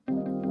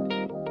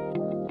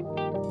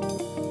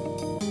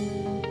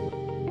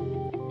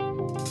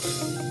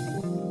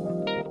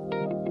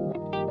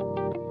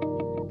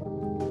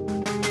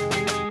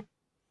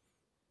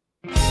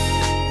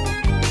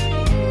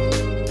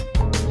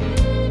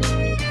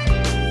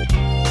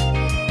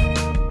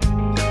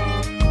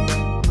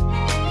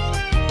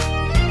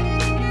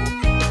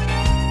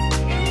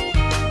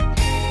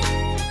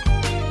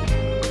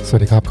ส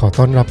วัสดีครับขอ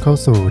ต้อนรับเข้า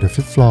สู่ The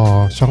Fifth Floor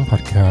ช่องพอ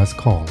ดแคสต์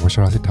ของวช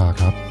รศิทธา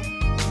ครับ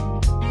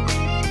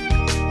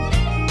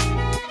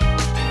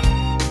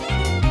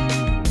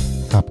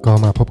ครับก็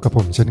มาพบกับผ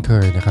มเช่นเค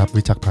ยนะครับ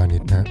วิจักรพานิ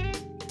ชนะ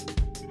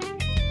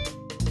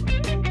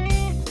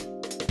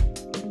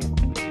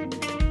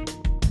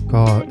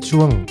ก็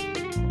ช่วง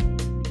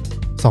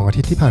2อา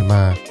ทิตย์ที่ผ่านม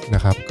าน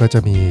ะครับก็จะ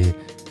มี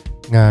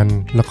งาน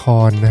ละค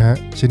รนะฮะ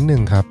ชิ้นหนึ่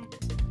งครับ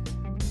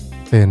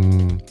เป็น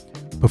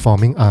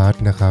performing art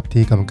นะครับ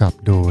ที่กำกับ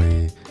โดย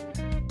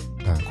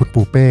คุณ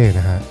ปูเป้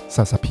นะฮะ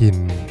สัสพิน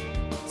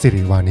สิ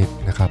ริวานิช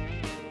นะครับ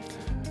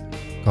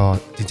ก็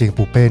จริงๆ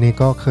ปูเป้นี่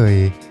ก็เคย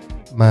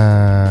มา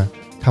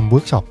ทำเวิ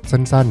ร์กช็อป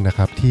สั้นๆนะค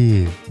รับที่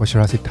วช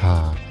รศิทธา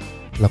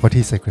แล้วก็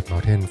ที่ Sacred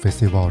Mountain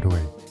Festival ด้ว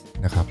ย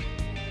นะครับ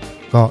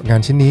ก็งา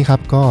นชิ้นนี้ครับ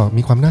ก็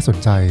มีความน่าสน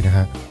ใจนะฮ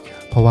ะ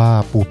เพราะว่า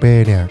ปูเป้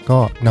เนี่ยก็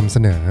นำเส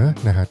นอ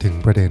นะฮะถึง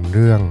ประเด็นเ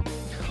รื่อง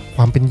ค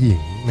วามเป็นหญิ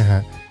งนะฮะ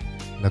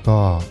แล้วก็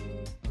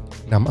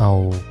นำเอา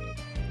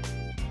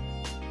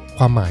ค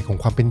วามหมายของ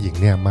ความเป็นหญิง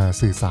เนี่ยมา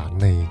สื่อสาร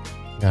ใน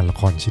งานละ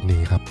ครชิ้น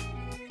นี้ครับ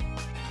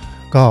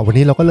ก็วัน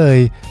นี้เราก็เลย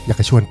อยาก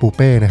จะชวนปูเ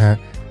ป้นะฮะ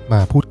มา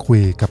พูดคุ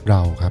ยกับเร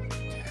าครับ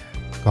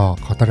ก็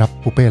ขอต้อนรับ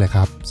ปูเป้เลยค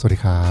รับสวัสดี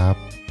ครับ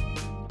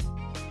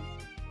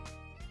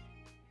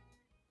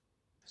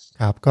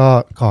ครับก็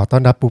ขอต้อ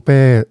นรับปูเป้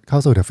เข้า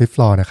สู่ The Fifth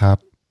Floor นะครับ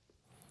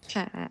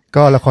ค่ะ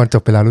ก็ละครจ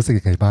บไปแล้วรู้สึก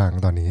ยังไงบ้าง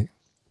ตอนนี้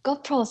ก็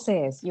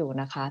process อยู่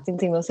นะคะจ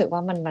ริงๆรู้สึกว่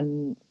า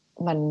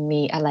มัน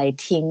มีอะไร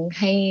ทิ้ง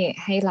ใ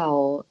ห้เรา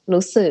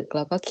รู้สึกแ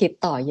ล้วก็คิด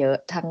ต่อเยอะ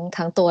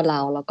ทั้งตัวเรา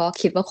แล้วก็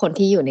คิดว่าคน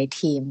ที่อยู่ใน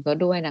ทีมก็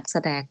ด้วยนักแส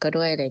ดงก็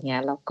ด้วยอะไรเงี้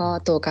ยแล้วก็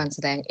ตัวการแส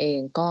ดงเอง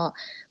ก็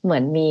เหมือ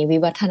นมีวิ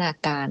วัฒนา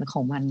การข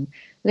องมัน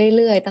เ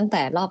รื่อยๆตั้งแ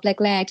ต่รอบ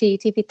แรกๆ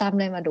ที่พี่ตั้ม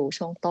ได้มาดู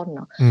ช่วงต้นเ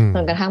นาะจ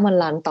นกระทั่งมัน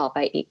รันต่อไป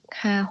อีก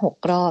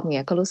 5-6 รอบเ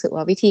งี้ยก็รู้สึก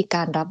ว่าวิธีก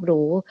ารรับ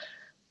รู้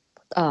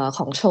ข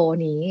องโชว์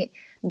นี้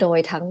โดย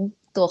ทั้ง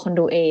ตัวคน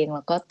ดูเองแ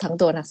ล้วก็ทั้ง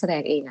ตัวนักแสด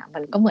งเองอ่ะมั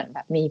นก็เหมือนแ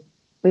บบมี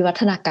วิวั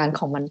ฒนาการ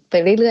ของมันไป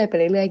เรื่อยๆไป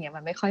เรื่อยๆอย่างเงี้ย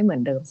มันไม่ค่อยเหมือ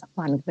นเดิมสัก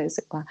วันก็เลยรู้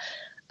สึกว่า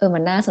มั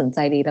นน่าสนใจ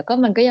ดีแล้วก็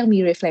มันก็ยังมี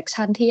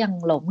reflection ที่ยัง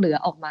หลงเหลือ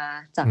ออกมา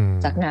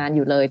จากงานอ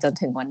ยู่เลยจน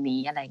ถึงวันนี้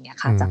อะไรเงี้ย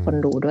ค่ะจากคน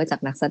ดูด้วยจา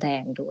กนักแสด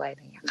งด้วยอะไ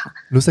รเงี้ยค่ะ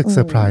รู้สึกเซ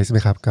อร์ไพรส์ไหม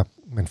ครับกับ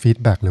เหมือน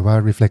feedback หรือว่า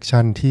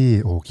reflection ที่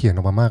โอ้เขียนอ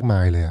อกมามากม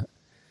ายเลยอะ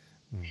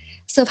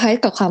เซอร์ไพร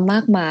ส์กับความม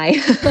ากมาย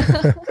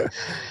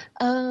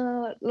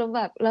แล้วแ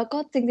บบแล้วก็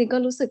จริงๆก็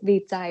รู้สึกดี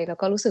ใจแล้ว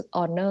ก็รู้สึกอ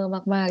อเนอร์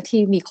มากๆ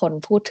ที่มีคน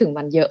พูดถึง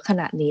มันเยอะข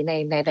นาดนี้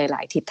ในหล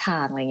ายๆทิศทา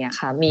งอะไรเงี้ย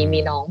ค่ะมี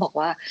น้องบอก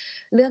ว่า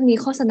เรื่องนี้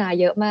โฆษณา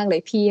เยอะมากเล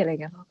ยพี่อะไรเ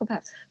งี้ยเขาก็แบ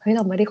บเฮ้ยเร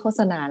าไม่ได้โฆษ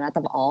ณานะแต่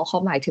เขา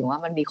หมายถึงว่า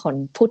มันมีคน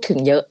พูดถึง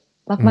เยอะ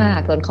มาก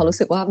ๆจนเขารู้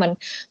สึกว่ามั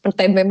น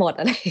เต็มไปหมด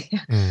อะไรอย่างเงี้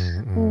ย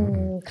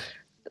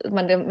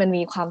มัน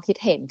มีความคิด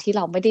เห็นที่เ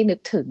ราไม่ได้นึก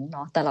ถึงเน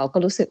าะแต่เราก็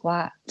รู้สึกว่า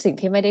สิ่ง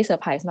ที่ไม่ได้เซอ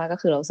ร์ไพรส์มากก็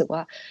คือเรารู้สึกว่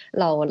า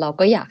เรา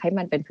ก็อยากให้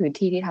มันเป็นพื้น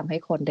ที่ที่ทำให้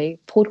คนได้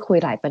พูดคุย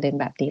หลายประเด็น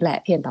แบบนี้แหละ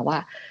เพียงแต่ว่า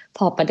พ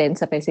อประเด็น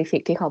สเปซิฟิ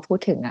กที่เขาพูด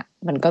ถึงอ่ะ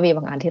มันก็มีบ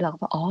างอันที่เรา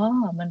ก็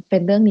มันเป็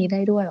นเรื่องนี้ไ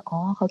ด้ด้วย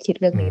เขาคิด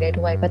เรื่องนี้ได้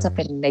ด้วยก็จะเ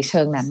ป็นในเ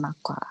ชิงนั้นมาก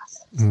กว่า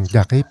อย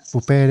ากให้ปู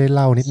เป้ได้เ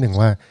ล่านิดหนึ่ง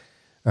ว่า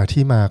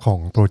ที่มาของ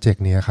โปรเจก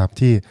ต์นี้ครับ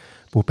ที่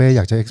ปูเป้อ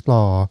ยากจะ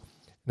explore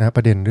นะป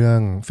ระเด็นเรื่อง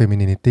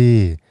femininity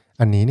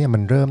อันนี้เนี่ยมั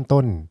นเริ่ม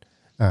ต้น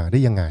ได้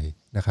ยังไง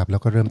นะครับแล้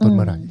วก็เริ่มต้นเ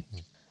มื่อไหร่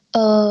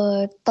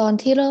ตอน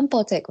ที่เริ่มโปร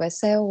เจกต์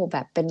Vessel แบ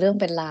บเป็นเรื่อง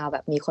เป็นราวแบ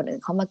บมีคนอื่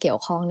นเข้ามาเกี่ยว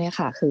ข้องเนี่ย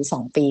ค่ะคือ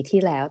2ปีที่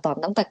แล้ว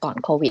ตั้งแต่ก่อน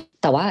โควิด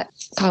แต่ว่า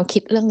ความคิ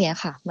ดเรื่องนี้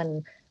ค่ะมัน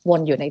ว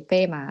นอยู่ในเ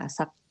ป้มา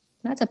สัก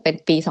น่าจะเป็น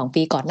ปี2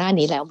ปีก่อนหน้า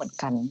นี้แล้วเหมือน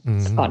กัน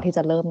ก่อนที่จ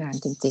ะเริ่มงาน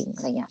จริงๆอ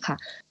ะไรเงี้ยค่ะ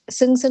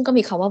ซึ่งก็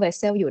มีคำว่า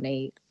Vessel อยู่ใน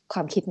คว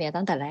ามคิดเนี้ย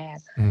ตั้งแต่แรก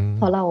เ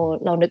พราะเร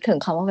านึกถึง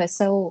คำว่า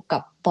Vessel กั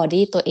บ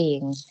body ตัวเอ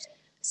ง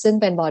ซึ่ง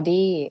เป็นบอ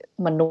ดี้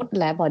มนุษย์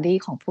และบอดี้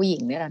ของผู้หญิ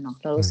งนี่แหละเนาะ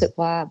เรารู้สึก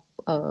ว่า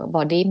บ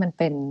อดี้มัน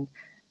เป็น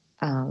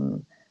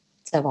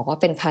จะบอกว่า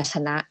เป็นภาช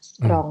นะ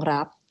รอง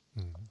รับ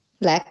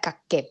และกัก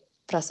เก็บ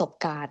ประสบ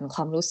การณ์คว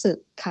ามรู้สึก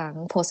ทั้ง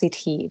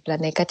positive และ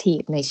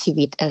negative ในชี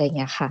วิตอะไรเ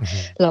งี้ยค่ะ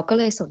เราก็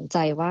เลยสนใจ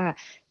ว่า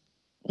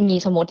มี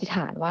สมมติฐ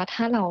านว่า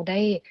ถ้าเราไ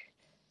ด้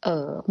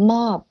ม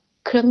อบ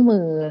เครื่องมื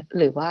อ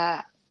หรือว่า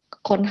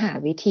ค้นหา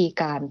วิธี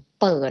การ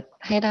เปิด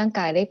ให้ร่าง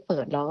กายได้เปิ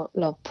ดแล้ว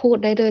เราพูด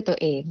ได้ด้วยตัว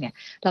เองเนี่ย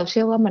เราเ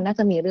ชื่อว่ามันน่า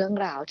จะมีเรื่อง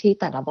ราวที่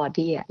แต่ละบอ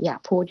ดี้อยาก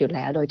พูดอยู่แ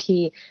ล้วโดย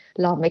ที่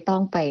เราไม่ต้อ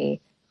งไป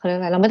เขาเรียก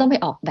อะไรเราไม่ต้องไป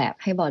ออกแบบ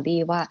ให้บอดี้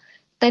ว่า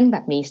เต้นแบ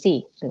บนี้สิ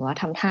หรือว่า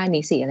ทำท่า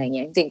นี้สิอะไรเ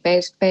งี้ยจริงๆ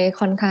เป้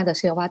ค่อนข้างจะเ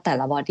ชื่อว่าแต่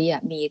ละบอดี้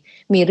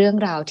มีเรื่อง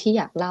ราวที่อ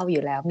ยากเล่าอ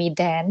ยู่แล้วมีแ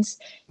ดนซ์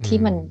ที่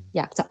มันอ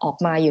ยากจะออก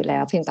มาอยู่แล้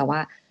วเพียงแต่ว่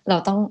าเรา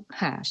ต้อง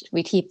หา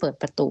วิธีเปิด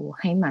ประตู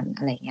ให้มัน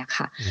อะไรเงี้ย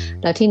ค่ะ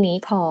แล้วทีนี้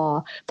พ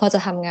อจะ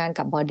ทำงาน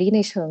กับบอดี้ใน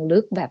เชิงลึ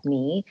กแบบ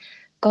นี้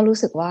ก็รู้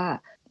สึกว่า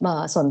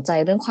สนใจ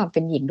เรื่องความเป็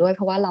นหญิงด้วยเ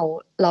พราะว่าเ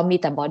รามี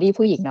แต่บอดี้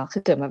ผู้หญิงเนาะคื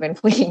อเกิดมาเป็น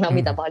ผู้หญิงเรา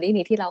มีแต่บอดี้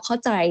นี้ที่เราเข้า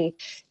ใจ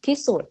ที่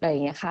สุดอะไรอย่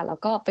างเงี้ยค่ะแล้ว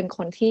ก็เป็นค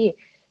นที่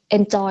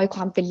enjoy ค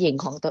วามเป็นหญิง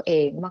ของตัวเอ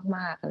งม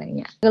ากๆอะไร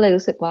เงี้ยก็เลย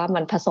รู้สึกว่า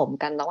มันผสม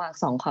กันระหว่าง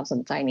2ความส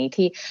นใจนี้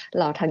ที่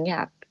เราทั้งอย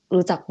าก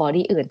รู้จักบอ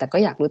ดี้อื่นแต่ก็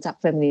อยากรู้จัก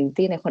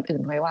femininity ในคนอื่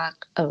นไว้ว่า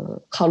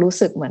เขารู้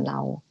สึกเหมือนเรา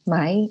ไหม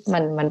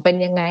มันเป็น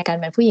ยังไงการ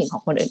เป็นผู้หญิงขอ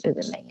งคนอื่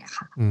นๆอะไรเงี้ย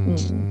ค่ะ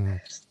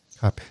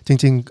ครับจ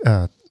ริง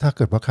ๆถ้าเ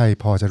กิดว่าใคร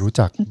พอจะรู้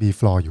จัก B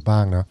Floor อยู่บ้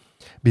างเนาะ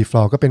B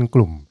Floor ก็เป็นก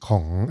ลุ่มขอ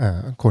ง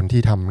คน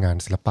ที่ทำงาน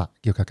ศิลปะ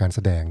เกี่ยวกับการแส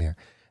ดงเนี่ย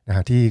นะฮ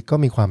ะที่ก็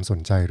มีความสน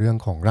ใจเรื่อง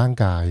ของร่าง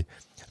กาย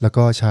แล้ว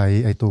ก็ใช้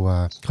ไอตัว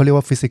เขาเรียก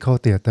ว่า physical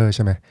theater ใ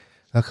ช่ไหม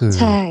ก็คือ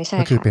ใช่ใช่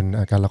ก็คือค่ะเป็น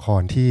การละค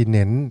รที่เ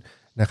น้น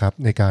นะครับ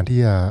ในการที่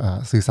จะ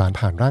สื่อสาร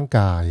ผ่านร่าง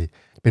กาย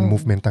เป็น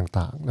movement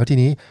ต่างๆแล้วที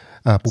นี้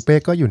ปูเป้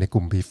ก็อยู่ในก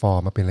ลุ่ม B Floor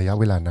มาเป็นระยะ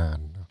เวลานาน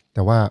แ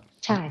ต่ว่า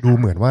ใช่ดูค่ะ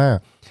เหมือนว่า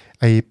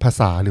ไอภา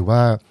ษาหรือว่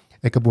า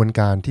ไอกระบวน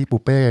การที่ปู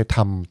เป้ท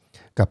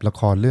ำกับละ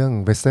ครเรื่อง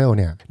Vessel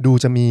เนี่ยดู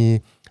จะมี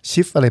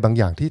ชิฟอะไรบาง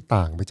อย่างที่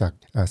ต่างไปจาก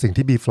สิ่ง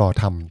ที่ B Floor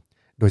ท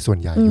ำโดยส่วน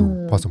ใหญ่อยู่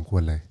พอสมคว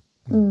รเลย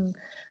อืม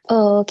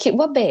คิด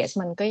ว่าเบส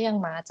มันก็ยัง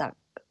มาจาก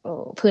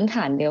พื้นฐ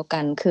านเดียวกั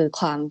นคือ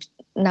ความ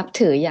นับ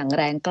ถืออย่าง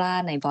แรงกล้า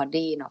ในบอ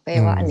ดี้เนาะเป้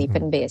ว่าอันนี้เป็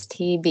นเบส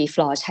ที่ B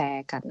floor แช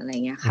ร์กันอะไร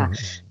เงี้ยค่ะ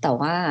แต่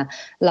ว่า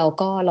เรา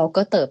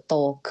ก็เติบโต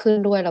ขึ้น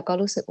ด้วยแล้วก็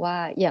รู้สึกว่า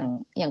อ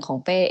ย่างของ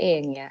เป้เอง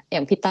เนี้ยอย่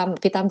างพี่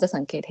ตั้มจะ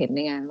สังเกตเห็นใน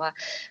งานว่า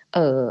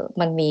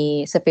มันมี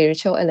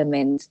spiritual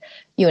elements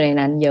อยู่ใน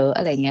นั้นเยอะ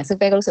อะไรเงี้ยซึ่ง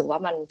เป้ก็รู้สึกว่า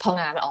มันพอ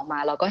งานมันออกมา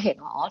เราก็เห็น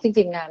ว่าอ๋อจ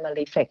ริงๆงานมัน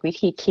reflect วิ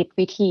ธีคิด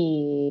วิธี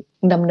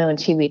ดำเนิน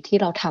ชีวิตที่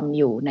เราทำ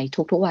อยู่ใน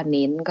ทุกๆวัน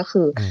นี้ก็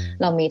คือ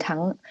เรามีทั้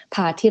งพ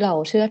าที่เรา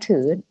เชื่อถื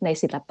อใน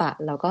ศิลปะ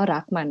แล้วก็รั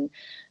กมัน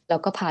แล้ว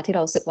ก็พาที่เร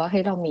าสึกว่าใ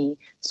ห้เรามี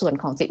ส่วน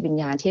ของจิตวิญ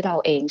ญาณที่เรา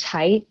เองใ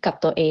ช้กับ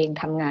ตัวเอง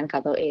ทำงานกั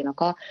บตัวเองแล้ว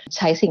ก็ใ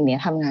ช้สิ่งนี้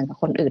ทำงานกับ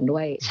คนอื่นด้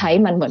วยใช้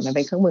มันเหมือนมันเ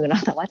ป็นเครื่องมือน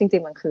ะแต่ว่าจริ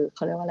งๆมันคือเข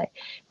าเรียกว่าอะไร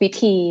วิ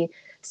ธี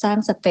สร้าง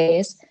สเป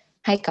ซ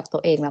ให้กับตั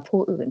วเองและ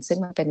ผู้อื่นซึ่ง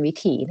มันเป็นวิ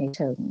ถีใน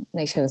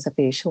เชิงส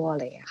ปิริชวลอะ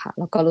ไรอย่างเงี้ยค่ะ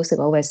แล้วก็รู้สึก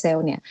ว่าเวสเซล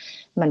เนี่ย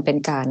มันเป็น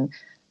การ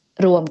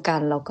รวมกั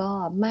นแล้วก็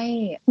ไ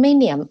ม่เ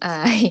หนียมอา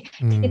ย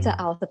ที่จะ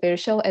เอา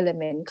spiritual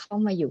element เข้า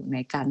มาอยู่ใน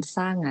การส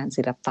ร้างงาน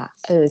ศิลปะ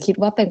คิด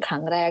ว่าเป็นครั้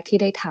งแรกที่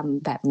ได้ท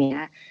ำแบบนี้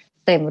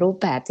เต็มรูป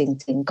แบบจ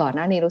ริงๆก่อนห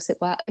น้านี้รู้สึก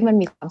ว่ามัน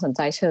มีความสนใ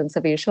จเชิง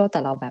spiritual แต่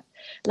เรา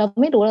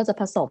ไม่รู้เราจะ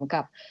ผสม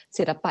กับ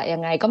ศิลปะยั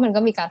งไงก็มันก็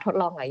มีการทด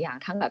ลองหลายอย่าง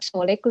ทั้งแบบโช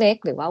ว์เล็ก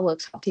ๆหรือว่าเวิร์ก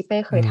ช็อปที่เป้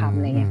เคยทำอ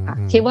ะไรเงี้ยค่ะ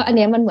คิดว่าอัน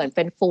นี้มันเหมือนเ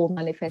ป็น full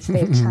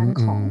manifestation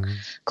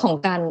ของ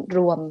การ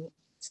รวม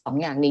สอง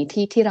อย่างนี้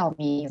ที่เรา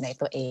มีอยู่ใน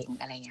ตัวเอง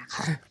อะไรเงี้ย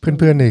ค่ะเ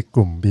พื่อนๆในก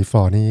ลุ่ม B4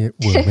 นี่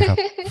เวิร์กไหมครับ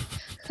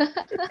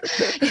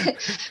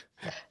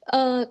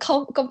เข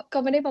า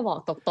ไม่ได้มาบอก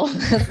ตรง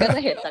ๆ ก็จะ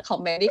เห็นจากคอม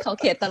เมนต์ที่เขา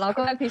เขียนแต่เรา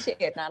ก็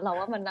appreciate นะเรา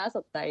ว่ามันน่าส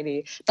นใจดี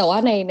แต่ว่า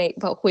ใน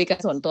พอคุยกัน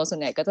ส่วนตัวส่วน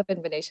ใหญ่ก็จะเป็น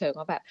ไปในเชิง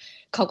ว่าแบบ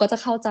เขาก็จะ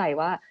เข้าใจ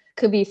ว่า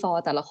คือ before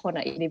แต่ละคน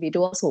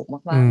individual สูงม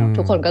ากๆเนาะ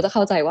ทุกคนก็จะเ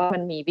ข้าใจว่ามั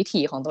นมีวิ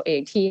ถีของตัวเอง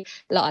ที่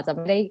เราอาจจะไ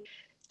ม่ได้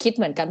คิด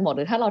เหมือนกันหมดห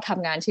รือถ้าเราท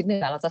ำงานชิ้นหนึ่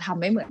งเราจะทำ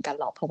ไม่เหมือนกัน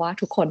หรอกเพราะว่า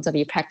ทุกคนจะ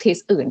มี practice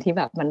อื่นที่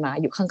แบบมันมา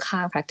อยู่ข้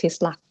างๆ practice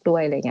หลักด้ว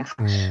ยอะไรเงี้ยค่ะ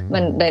มั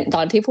นต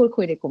อนที่พูด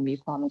คุยในกลุ่ม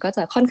B4 มันก็จ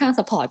ะค่อนข้าง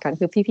support กัน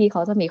คือพี่ๆเข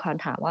าจะมีความ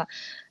ถามว่า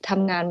ท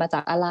ำงานมาจ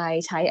ากอะไร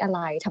ใช้อะไร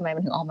ทำไมมั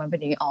นถึงออกมาเป็น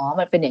อย่างนี้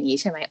มันเป็นอย่างนี้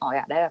ใช่ไหมอ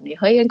ยากได้แบบนี้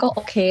เฮ้ยงั้นก็โอ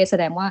เคแส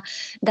ดงว่า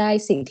ได้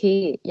สิ่งที่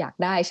อยาก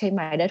ได้ใช่ไห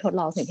มได้ทด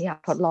ลองสิ่งที่อยา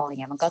กทดลองอย่า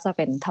งเงี้ยมันก็จะเ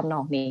ป็นทำน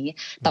องนี้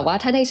แต่ว่า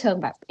ถ้าในเชิง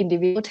แบบ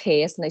individual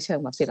taste ในเชิง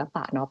แบบศิลป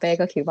ะเนาะเป้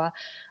ก็คิดว่า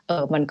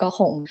มันก็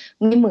คง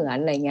ไม่เหมือน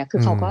อะไรเงี้ยคื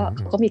อเขา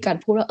ก็มีการ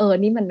พูดว่า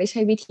นี่มันไม่ใ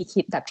ช่วิธี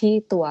คิดแบบที่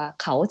ตัว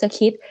เขาจะ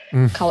คิด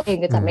เขาเอง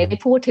ก็จะไม่ได้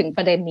พูดถึงป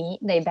ระเด็นนี้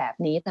ในแบบ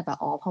นี้แต่แบบ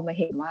พอมา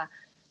เห็นว่า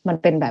มัน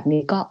เป็นแบบ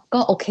นี้ก็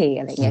โอเค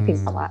อะไรเงี้ยเพียง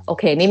แต่ว่าโอ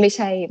เคนี่ไม่ใ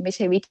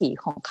ช่วิถี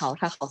ของเขา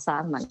ถ้าเขาสร้า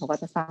งมันเขาก็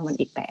จะสร้างมัน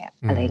อีกแบบ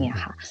อะไรเงี้ย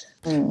ค่ะ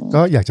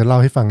ก็อยากจะเล่า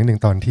ให้ฟังนิดนึ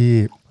งตอนที่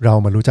เรา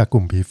มารู้จักก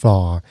ลุ่ม B4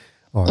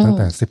 ตั้งแ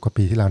ต่10 กว่า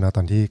ปีที่แล้วนะต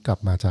อนที่กลับ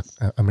มาจาก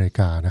อเมริก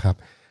านะครับ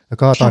แล้ว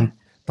ก็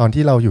ตอน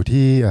ที่เราอยู่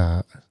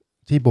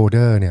ที่โบเด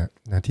อร์เนี่ย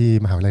นะที่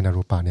มหาวิทยาลัยนา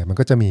รูปะเนี่ยมัน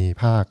ก็จะมี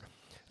ภาค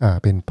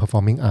เป็น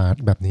performing art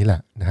แบบนี้แหล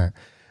ะนะฮะ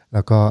แ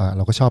ล้วก็เ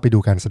ราก็ชอบไปดู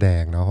การแสด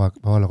งเนาะ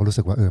เพราะเราก็รู้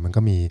สึกว่ามัน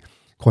ก็มี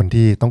คน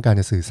ที่ต้องการ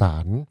จะสื่อสา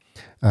ร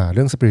เ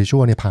รื่อง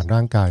spiritual เนี่ยผ่านร่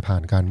างกายผ่า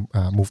นการ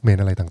movement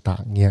อะไรต่า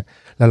งๆเงี้ย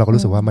แล้วเราก็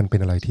รู้สึกว่ามันเป็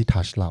นอะไรที่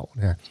touch เรา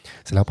นะ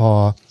เสร็จแล้วพอ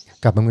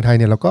กลับมาเมืองไทย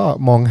เนี่ยเราก็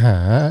มองหา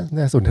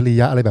สุนทรี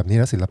ยะอะไรแบบนี้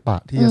นะศิลปะ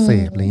ที่จะเส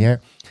พอะไรเงี้ย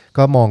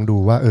ก็มองดู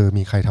ว่า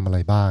มีใครทำอะไร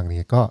บ้างเ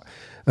นี่ยก็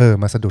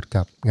มาสะดุด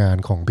กับงาน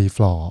ของ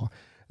B4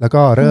 แล้ว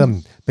ก็เริ่ม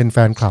เป็นแฟ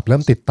นคลับเริ่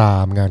มติดตา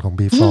มงานของ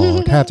B4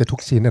 แทบจะทุ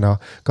กชิ้นเนาะ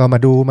ก็มา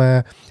ดูมา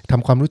ท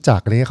ำความรู้จัก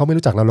อะไรเงี้ยเขาไม่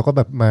รู้จักเราก็แ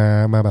บบม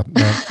าแบบ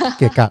มาเ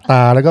กะกะต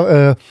าแล้วก็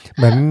เ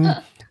หมือน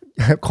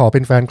ขอเป็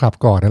นแฟนคลับ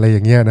ก่อนอะไรอ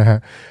ย่างเงี้ยนะฮะ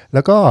แ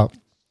ล้วก็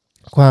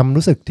ความ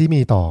รู้สึกที่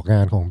มีต่อง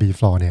านของ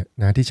B4 เนี่ย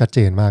นะที่ชัดเจ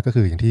นมากก็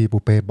คืออย่างที่ปู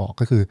เป้บอก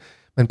ก็คือ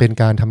มันเป็น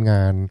การทำง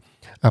าน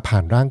ผ่า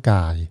นร่างก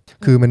าย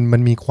คือมั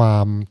นมีควา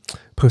ม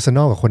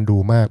personal กับคนดู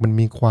มากมัน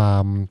มีควา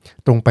ม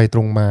ตรงไปต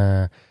รงมา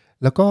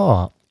แล้วก็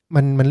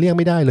มันเลี่ยง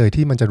ไม่ได้เลย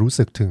ที่มันจะรู้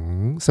สึกถึง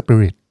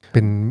spirit เ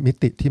ป็นมิ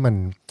ติที่มัน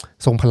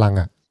ทรงพลัง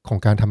ของ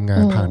การทำงา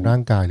นผ่านร่า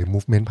งกายหรือ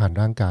movement ผ่าน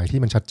ร่างกายที่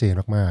มันชัดเจน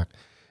มาก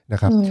ๆนะ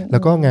ครับแล้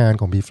วก็งาน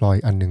ของ B4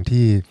 อันหนึ่ง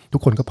ที่ทุ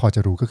กคนก็พอจะ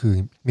รู้ก็คือ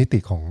มิติ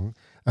ของ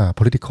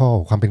political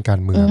ความเป็นการ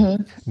เมือง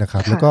นะครั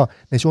บแล้วก็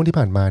ในช่วงที่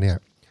ผ่านมาเนี่ย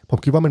ผม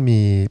คิดว่ามันมี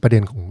ประเด็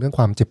นของเรื่องค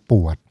วามเจ็บป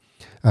วด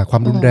ควา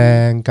มรุนแร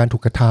งการถู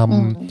กกระท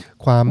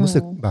ำความรู้สึ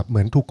กแบบเห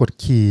มือนถูกกด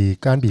ขี่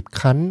การบีบ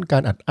คั้นกา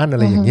รอัดอั้นอะ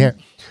ไรอย่างเงี้ย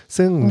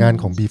ซึ่งงาน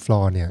ของ B4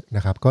 เนี่ยน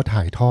ะครับก็ถ่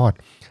ายทอด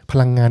พ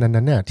ลังงานอัน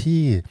นั้นเนี่ย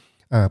ที่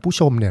ผู้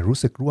ชมเนี่ยรู้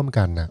สึกร่วม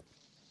กันนะ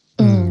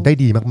ได้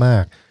ดีมา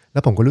กๆแล้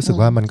วผมก็รู้สึก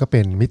ว่ามันก็เ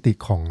ป็นมิติ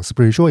ของ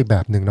spiritual อีกแบ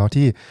บหนึ่งเนาะ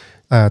ที่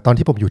ตอน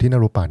ที่ผมอยู่ที่นา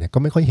รูปะเนี่ยก็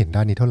ไม่ค่อยเห็นด้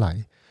านนี้เท่าไหร่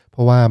เพร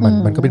าะว่า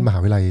มันก็เป็นมหา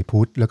วิทยาลัย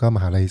พุทธแล้วก็ม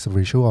หาวิทยาลัย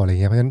spiritual อะไรเ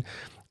งี้ยเพราะฉะนั้น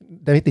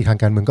ได้มิติทาง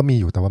การเมืองก็มี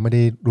อยู่แต่ว่าไม่ไ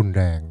ด้รุนแ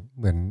รง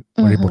เหมือน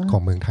บริบทขอ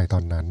งเมืองไทยตอ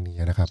นนั้น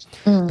นี่นะครับ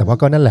แต่ว่า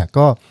ก็นั่นแหละ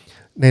ก็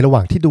ในระหว่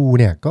างที่ดู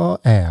เนี่ยก็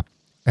แอ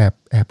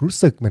บรู้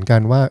สึกเหมือนกั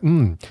นว่า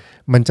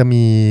มันจะ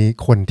มี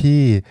คน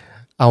ที่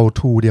เอา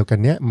ทูเดียวกัน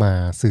เนี้ยมา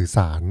สื่อส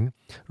าร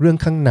เรื่อง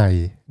ข้างใน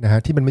นะฮะ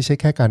ที่มันไม่ใช่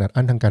แค่การอัด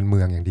อั้นทางการเมื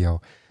องอย่างเดียว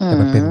แต่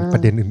มันเป็นปร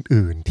ะเด็น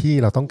อื่นๆที่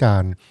เราต้องกา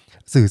ร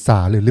สื่อสา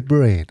รหรือ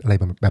liberate อะไร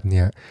แบบเ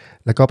นี้ย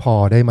แล้วก็พอ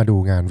ได้มาดู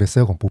งานเวสเซ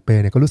ลของปูเป้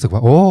เนี่ยก็รู้สึกว่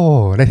าโอ้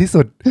ในที่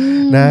สุด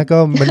นะก็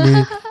มัน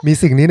มี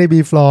สิ่งนี้ใน B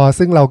floor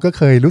ซึ่งเราก็เ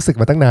คยรู้สึก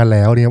มาตั้งนานแ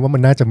ล้วเนี่ยว่ามั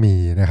นน่าจะมี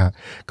นะครับ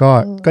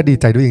ก็ดี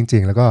ใจด้วยจริ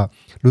งๆแล้วก็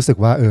รู้สึก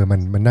ว่า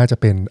มันน่าจะ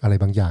เป็นอะไร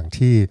บางอย่าง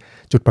ที่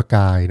จุดประก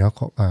ายเนาะ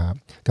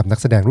กับนัก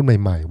แสดงรุ่น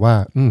ใหม่ๆว่า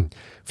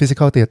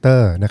physical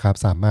theater นะครับ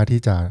สามารถ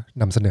ที่จะ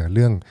นำเสนอเ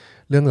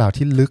รื่องราว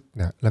ที่ลึก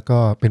นะแล้วก็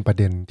เป็นประ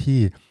เด็นที่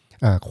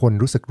คน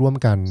รู้สึกร่วม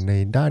กันใน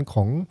ด้านข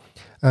อง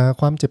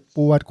ความเจ็บป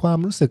วดความ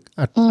รู้สึก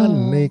อัดอั้น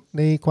ใ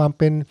นความ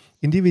เป็น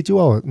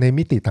individual ใน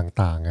มิติ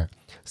ต่าง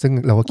ๆซึ่ง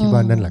เราก็คิดว่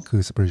านั่นแหละคื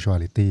อ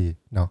spirituality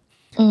เนาะ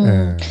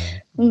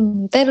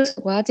เต้รู้สึ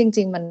กว่าจ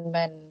ริงๆ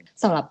มัน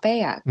สำหรับเป้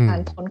กา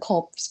รค้นพ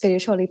บ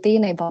spirituality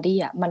ใน body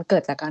มันเกิ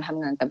ดจากการท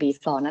ำงานกับ B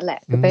floor นั่นแหละ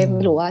คือเป้ไ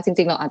ม่รู้ว่าจ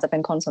ริงๆเราอาจจะเป็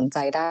นคนสนใจ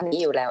ด้านนี้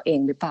อยู่แล้วเอง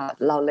หรือเปล่า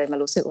เราเลยมา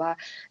รู้สึกว่า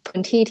พื้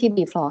นที่ที่ B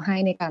floor ให้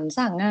ในการส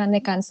ร้างงานใน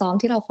การซ้อม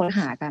ที่เราค้นห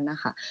ากันน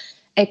ะคะ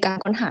ไอการ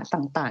ค้นหา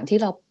ต่างๆที่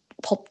เรา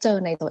พบเจอ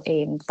ในตัวเอ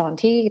งตอน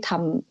ที่ท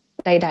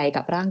ำใดๆ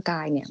กับร่างก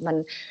ายเนี่ยมัน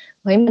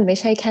ไม่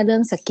ใช่แค่เรื่อ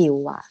งสกิล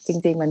จ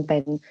ริงๆมันเป็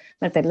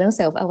นเรื่อง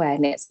self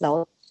awareness แล้ว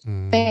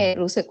เป้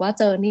รู้สึกว่า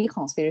เจอนี่ข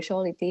อง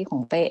spirituality ขอ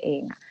งเป้เอ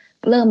ง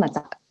เริ่มมาจ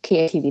าก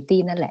creativity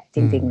นั่นแหละจ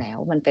ริงๆแล้ว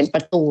มันเป็นป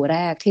ระตูแร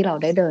กที่เรา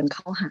ได้เดินเ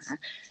ข้าหา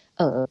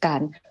กา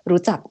ร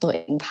รู้จักตัวเอ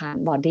งผ่าน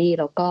body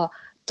แล้วก็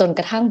จนก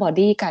ระทั่ง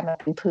body กลายมา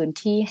เป็นพื้น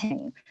ที่แ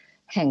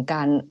ห่งก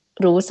าร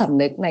รู้ส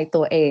ำนึกใน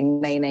ตัวเอง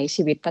ใน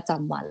ชีวิตประจ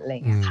ำวันอะไรอ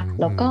ย่างเงี้ยค่ะ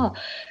แล้วก็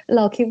เร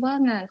าคิดว่า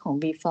งานของ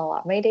Before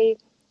ไม่ได้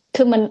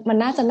คือมัน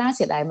น่าจะน่าเ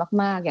สียดาย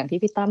มากๆอย่างที่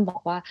พี่ตั้มบอ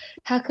กว่า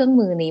ถ้าเครื่อง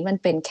มือนี้มัน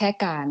เป็นแค่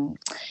การ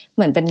เห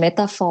มือนเป็นเมต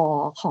าฟอ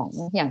ร์ของ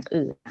อย่าง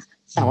อื่น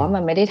แต่ว่ามั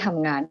นไม่ได้ท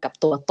ำงานกับ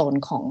ตัวตน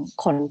ของ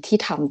คนที่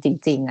ทำจ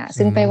ริงๆ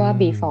ซึ่งไปว่า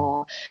Before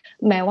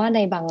แม้ว่าใน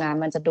บางงาน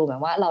มันจะดูแบ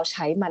บว่าเราใ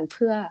ช้มันเ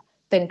พื่อ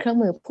เป็นเครื่อง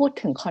มือพูด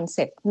ถึงคอนเ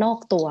ซ็ปต์นอก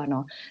ตัวเน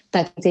าะแต่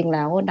จริงๆแ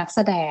ล้วนักแส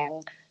ดง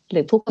ห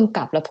รือผู้กำ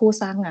กับและผู้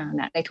สร้างงาน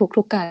ใน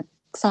ทุกๆการ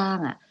สร้าง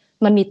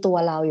มันมีตัว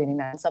เราอยู่ใน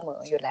นั้นเสม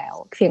ออยู่แล้ว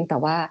เพียงแต่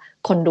ว่า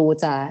คนดู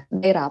จะ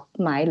ได้รับ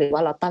ไหมหรือว่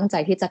าเราตั้งใจ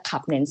ที่จะขั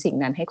บเน้นสิ่ง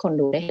นั้นให้คน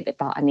ดูได้เห็นหรือเ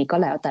ปล่าอันนี้ก็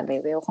แล้วแต่เล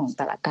เวลของแ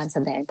ต่ละการแส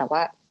ดงแต่ว่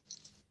า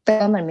แปล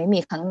ว่ามันไม่มี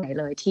ครั้งไหน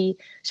เลยที่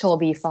โชว์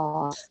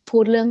before พู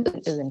ดเรื่อง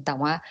อื่นๆแต่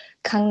ว่า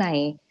ข้างใน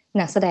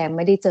นักแสดงไ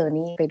ม่ได้เจอ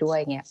นี่ไปด้วย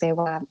เงี้ยแปล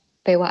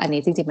ว่าอัน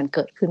นี้จริงๆมันเ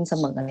กิดขึ้นเส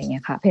มออะไรเงี้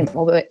ยค่ะเพียงแต่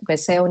ว่าเว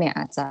สเซลเนี่ย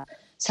อาจจะ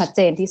ชัดเจ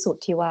นที่สุด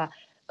ที่ว่า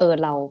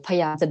เราพย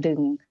ายามจะดึ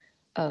ง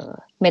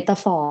เมตา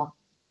ฟอร์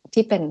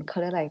ที่เป็นเขา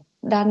เรียกอะไร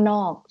ด้านน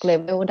อกเล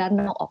เวลด้าน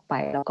นอกออกไป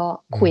แล้วก็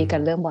คุยกั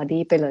นเรื่องบอ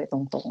ดี้ไปเลยต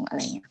รงๆอะไร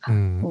อย่างเงี้ยค่ะ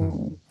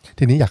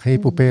ทีนี้อยากให้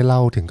ปูเป้เล่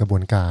าถึงกระบว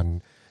นการ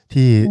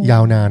ที่ยา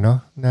วนานเนาะ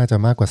น่าจะ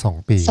มากกว่า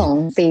2 ปี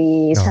2 ปี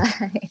ใช่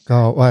ก็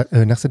ว่า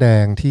นักแสด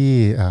งที่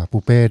ปู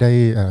เป้ได้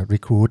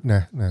recruit น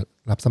ะ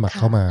รับสมัคร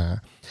เข้ามา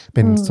เ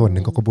ป็นส่วนห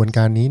นึ่งของกระบวนก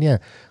ารนี้เนี่ย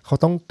เขา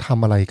ต้องท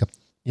ำอะไรกับ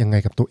ยังไง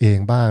กับตัวเอง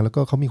บ้างแล้ว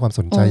ก็เขามีความ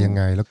สนใจยัง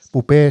ไงแล้วปู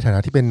เป้ฐานะ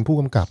ที่เป็นผู้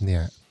กำกับเนี่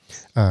ย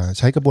ใ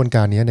ช้กระบวนก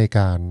ารนี้ในก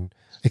าร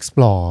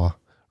explore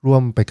ร่ว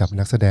มไปกับ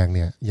นักแสดงเ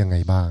นี่ยยังไง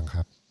บ้างค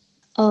รับ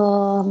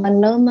มัน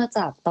เริ่มมาจ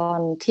ากตอน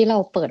ที่เรา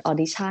เปิดออ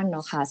ดิชั่นเน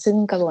าะค่ะซึ่ง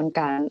กระบวน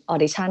การออ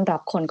ดิชั่นรั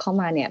บคนเข้า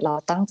มาเนี่ยเรา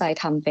ตั้งใจ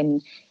ทำเป็น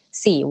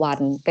4 วัน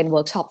เป็นเ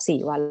วิร์กช็อป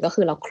4 วันก็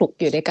คือเราคลุก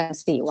อยู่ด้วยกัน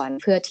4 วัน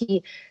เพื่อที่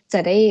จะ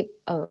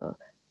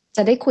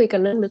ได้คุยกัน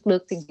เรื่องลึ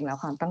กๆจริงๆแล้ว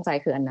ความตั้งใจ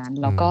คืออันนั้น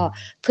แล้วก็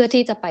เพื่อ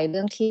ที่จะไปเ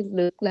รื่องที่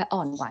ลึกและ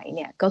อ่อนไหวเ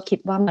นี่ยก็คิด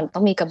ว่ามันต้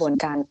องมีกระบวน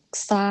การ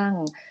สร้าง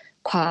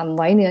ความ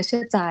ไว้เนื้อเชื่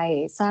อใจ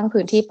สร้าง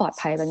พื้นที่ปลอด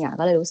ภัยบางอย่าง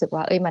ก็เลยรู้สึก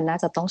ว่ามันน่า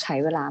จะต้องใช้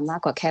เวลามา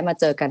กกว่าแค่มา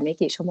เจอกันไม่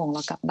กี่ชั่วโมงแ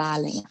ล้วกลับบ้านอ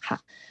ะไรอย่างเงี้ยค่ะ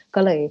ก็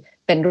เลย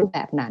เป็นรูปแบ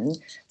บนั้น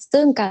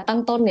ซึ่งการตั้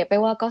งต้นเนี่ยไป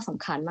ว่าก็ส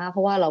ำคัญมากเพร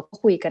าะว่าเราก็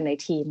คุยกันใน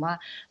ทีมว่า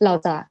เรา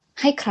จะ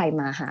ให้ใคร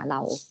มาหาเ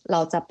รา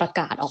จะประ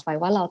กาศออกไป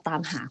ว่าเราตา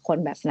มหาคน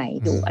แบบไหน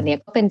อยู่อันนี้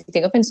ก็เป็นจริ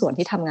งๆก็เป็นส่วน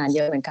ที่ทำงานเย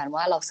อะเหมือนกัน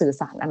ว่าเราสื่อ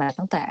สารอะไร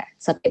ตั้งแต่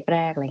สเต็ปแร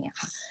กอะไรอย่างเงี้ย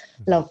ค่ะ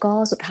แล้วก็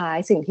สุดท้าย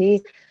สิ่งที่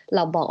เ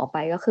ราบอกออกไป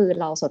ก็คือ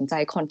เราสนใจ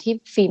คนที่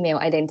female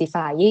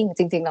identifying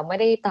จริงๆเราไม่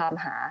ได้ตาม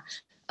หา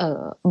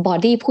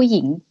body ผู้ห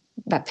ญิง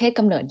แบบเพศ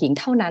กำเนิดหญิง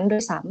เท่านั้นด้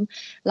วยซ้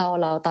ำเ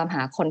ราตามห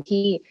าคน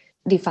ที่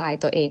define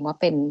ตัวเองว่า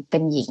เป็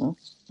นหญิง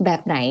แบ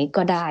บไหน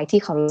ก็ได้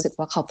ที่เขารู้สึก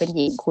ว่าเขาเป็นห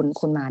ญิง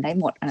คุณมาได้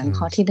หมดอันนั้น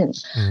ข้อที่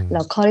1แล้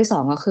วข้อที่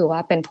2ก็คือว่า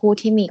เป็นผู้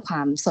ที่มีคว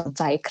ามสนใ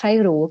จใคร่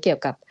รู้เกี่ยว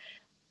กับ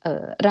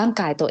ร่าง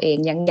กายตัวเอง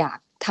ยังอยาก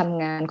ท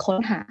ำงานค้น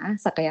หา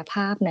ศักยภ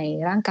าพใน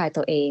ร่างกาย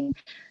ตัวเอง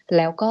แ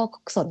ล้วก็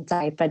สนใจ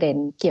ประเด็น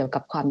เกี่ยวกั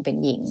บความเป็น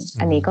หญิง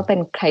อันนี้ก็เป็น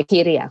ไครที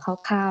เรีย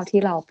คร่าวๆที่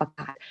เราประ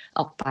กาศอ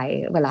อกไป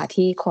เวลา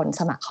ที่คน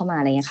สมัครเข้ามา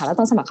อะไรเงี้ยค่ะแล้ว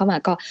ตอนสมัครเข้ามา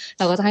ก็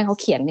เราก็จะให้เขา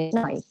เขียนนิด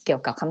หน่อยเกี่ย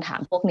วกับคำถาม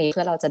พวกนี้เ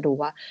พื่อเราจะดู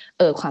ว่า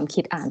ความ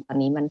คิดอ่านตอน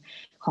นี้มัน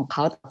ของเข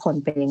าแต่คน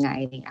เป็นยังไง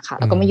อะไรเงี้ยค่ะ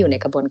แล้วก็มาอยู่ใน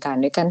กระบวนการ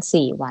ด้วยกัน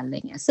4 วันอะไร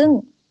เงี้ยซึ่ง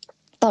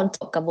ตอนจ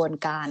บกระบวน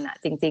การอ่ะ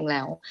จริงๆแ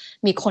ล้ว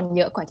มีคนเ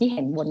ยอะกว่าที่เ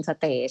ห็นบนส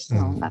เตจเ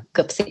นาะแบบเ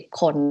กือบ10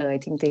 คนเลย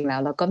จริงๆแล้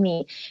วก็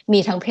มี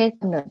ทั้งเพศ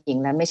กำเนิดหญิง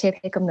และไม่ใช่เพ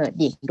ศกำเนิด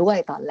หญิงด้วย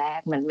ตอนแรก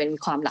มันมี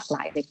ความหลากหล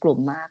ายในกลุ่ม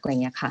มากอะไร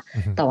เงี้ยค่ะ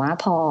แต่ว่า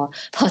พ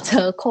อเจ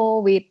อโค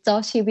วิดเจ้า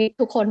ชีวิต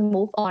ทุกคน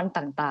move on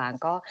ต่าง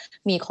ๆก็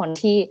มีคน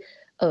ที่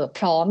พ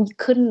ร้อม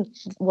ขึ้น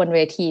บนเว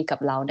ทีกับ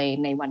เรา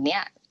ในวันเนี้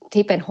ย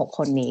ที่เป็น6 ค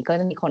นนี้ก็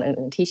จะมีคน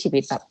อื่นๆที่ชีวิ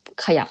ตแบบ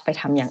ขยับไป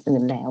ทำอย่างอื่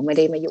นแล้วไม่ไ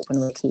ด้มาอยู่บน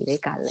เวทีด้ว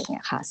ยกันอะไรเ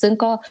งี้ยค่ะซึ่ง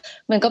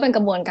มันก็เป็นก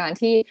ระบวนการ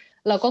ที่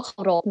เราก็เค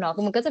ารพเนาะ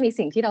มันก็จะมี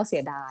สิ่งที่เราเสี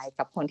ยดาย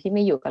กับคนที่ไ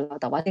ม่อยู่กับเรา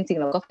แต่ว่าจริง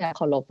ๆเราก็พยายามเ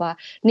คารพว่า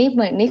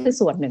นี่คือ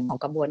ส่วนหนึ่งของ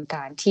กระบวนก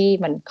ารที่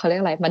มันเขาเรีย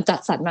กอะไรมันจัด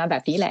สรรมาแบ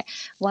บนี้แหละ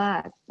ว่า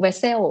เวส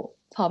เซล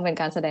พอเป็น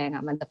การแสดงอ่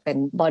ะมันจะเป็น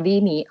บอดี้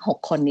นี้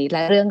6 คนนี้แล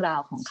ะเรื่องรา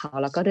วของเขา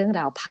แล้วก็เรื่อง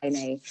ราวภายใน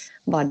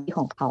บอดี้ข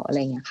องเขาอะไร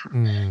เงี้ยค่ะ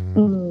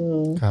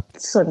ครับ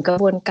ส่วนกระ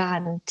บวนการ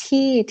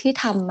ที่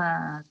ทำมา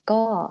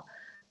ก็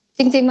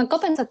จริงๆมันก็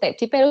เป็นสเต็ป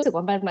ที่เป้รู้สึก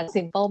ว่ามัน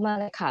ซิมเปิลมาก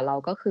เลยค่ะเรา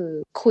ก็คือ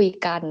คุย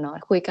กันเนาะ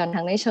คุยกัน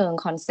ทั้งในเชิง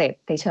คอนเซป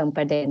ต์ในเชิงป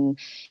ระเด็น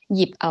ห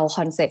ยิบเอาค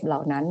อนเซปต์เหล่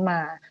านั้นมา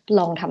ล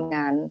องทำง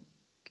าน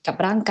กับ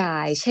ร่างกา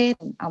ยเช่น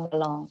เอามา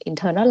ลอง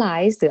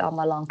internalize หรือเอา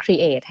มาลอง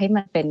create ให้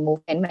มันเป็น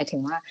movement หมายถึ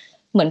งว่า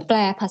เหมือนแปล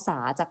ภาษา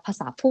จากภา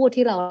ษาพูด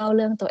ที่เราเล่าเ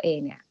รื่องตัวเอง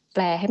เนี่ยแป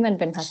ลให้มัน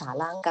เป็นภาษา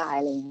ร่างกาย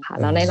อะไรอย่างเงี้ยค่ะ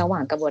แล้วในระหว่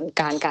างกระบวน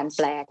การการแ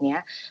ปลเนี้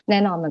ยแน่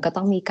นอนมันก็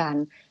ต้องมีการ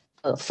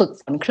ฝึก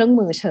ฝนเครื่อง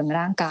มือเชิง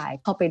ร่างกาย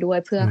เข้าไปด้วย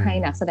เพื่อให้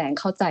นักแสดง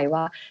เข้าใจ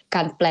ว่าก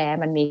ารแปล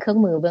มันมีเครื่อง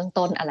มือเบื้อง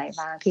ต้นอะไร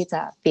บ้างที่จ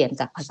ะเปลี่ยน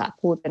จากภาษา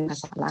พูดเป็นภา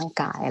ษาร่าง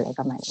กายอะไร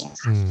ประมาณนี้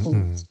ค่ะ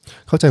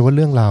เข้าใจว่าเ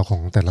รื่องราวขอ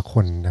งแต่ละค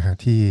นนะฮะ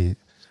ที่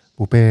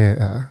ปูเป้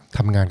ท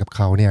ำงานกับเ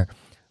ขาเนี่ย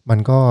มัน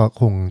ก็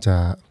คงจะ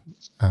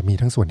มี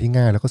ทั้งส่วนที่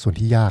ง่ายแล้วก็ส่วน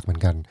ที่ยากเหมือ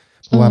นกัน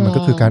เพราะว่ามันก็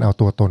คือการเอา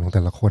ตัวตนของแ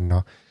ต่ละคนเน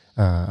าะ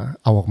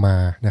เอาออกมา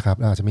นะครับ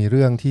อาจจะมีเ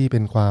รื่องที่เป็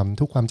นความ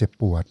ทุกข์ความเจ็บ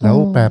ปวดแล้ว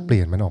แปลเปลี่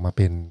ยนมันออกมาเ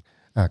ป็น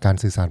การ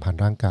สื่อสารผ่าน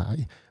ร่างกาย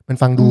มัน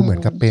ฟังดูเหมือน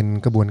กับเป็น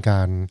กระบวนกา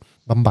ร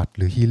บำบัดห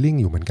รือฮีลิ่ง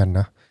อยู่เหมือนกัน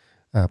นะ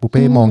ปูเ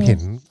ป้มองเห็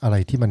นอะไร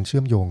ที่มันเชื่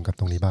อมโยงกับ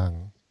ตรงนี้บ้าง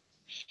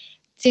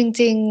จ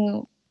ริง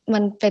ๆมั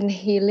นเป็น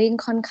ฮีลิ่ง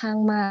ค่อนข้าง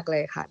มากเล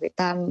ยค่ะพี่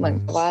ตั้มเหมือน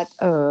ว่า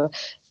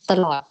ต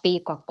ลอดปี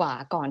กว่า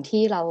ๆก่อน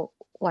ที่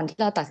วันที่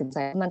เราตัดสินใจ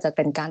ว่ามันจะเ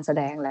ป็นการแส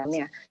ดงแล้วเ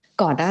นี่ย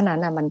ก่อนหน้านั้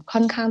นนะมันค่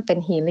อนข้างเป็น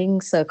healing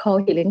circle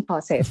healing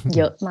process เ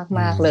ยอะ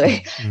มากๆเลย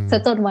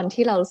จนวัน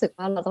ที่เรารู้สึก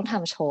ว่าเราต้องท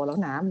ำโชว์แล้ว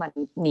นะมัน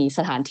มีส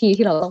ถานที่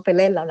ที่เราต้องไป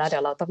เล่นแล้วนะเดี๋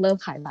ยวเราต้องเริ่ม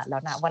ขายบัตรแล้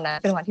วนะวันนั้น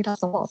เป็นวันที่เรา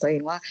ต้องบอกตัวเอ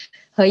งว่า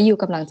เฮ้ยอยู่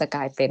กำลังจะก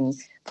ลายเป็น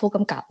ผู้ก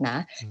ำกับนะ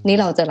นี่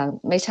เราจะ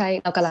ไม่ใช่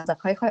เรากำลังจะ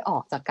ค่อยๆออ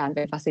กจากการเ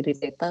ป็น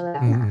facilitator แ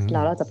ล้วนะแล้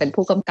วเราจะเป็น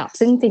ผู้กำกับ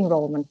ซึ่งจริงโร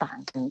มันต่าง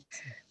กัน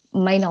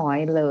ไม่น้อย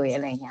เลยอะ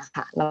ไรเงี้ย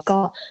ค่ะแล้วก็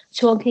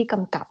ช่วงที่ก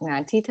ำกับงา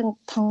นที่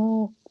ทั้ง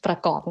ประ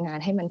กอบงาน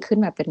ให้มันขึ้น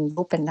มาเป็น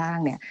รูปเป็นร่าง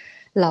เนี่ย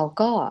เรา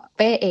ก็เ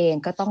ป้เอง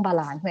ก็ต้องบา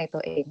ลานซ์ในตั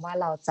วเองว่า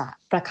เราจะ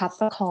ประคับ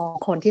ประคอง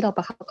คนที่เราป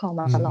ระคับประคอง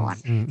มาตลอด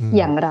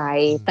อย่างไร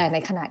แต่ใน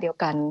ขณะเดียว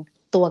กัน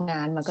ตัวง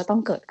านมันก็ต้อ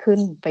งเกิดขึ้น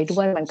ไปด้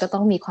วยมันก็ต้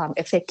องมีความเ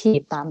อฟเฟกตีฟ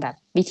ตามแบบ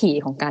วิธี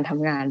ของการท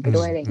ำงานไป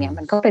ด้วยอะไรเงี้ย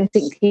มันก็เป็น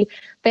สิ่งที่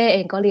เป้เอ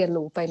งก็เรียน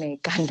รู้ไปใน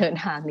การเดิน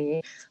ทางนี้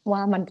ว่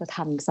ามันจะท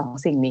ำ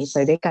2 สิ่งนี้ไป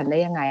ด้วยกันได้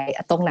ยังไง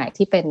ตรงไหน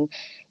ที่เป็น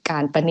กา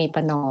รประนีป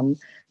ระนอม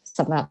ส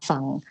ำหรับ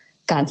ฝั่ง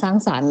การสร้าง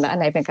สรรค์และอัน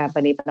ไหนเป็นการปร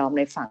ะนีประนอมใ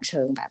นฝั่งเ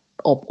ชิงแบบ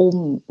อบอุ้ม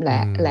แล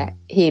ะ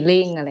ฮี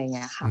ลิ่งอะไรเ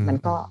งี้ยค่ะ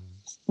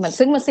มัน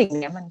ซึ่งมันสิ่ง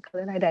เนี้ยมันคือ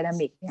อะไรไดนา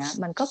มิกเนี้ย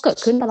มันก็เกิด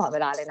ขึ้นตลอดเว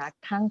ลาเลยนะ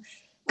ทั้ง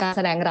การแ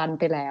สดงรัน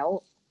ไปแล้ว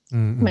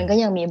มันก็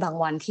ยังมีบาง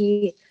วันที่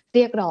เ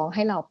รียกร้องใ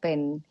ห้เราเป็น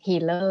ฮี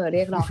ลเลอร์เ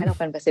รียกร้องให้เรา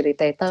เป็น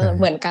facilitator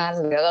เหมือนกัน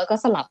หรือก็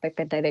สลับไปเ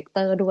ป็น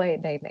director ด้วย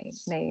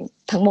ใน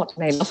ทั้งหมด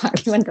ในระหว่าง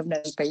ที่มันดำเนิ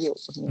นไปอยู่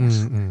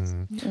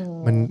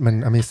มัน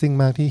amazing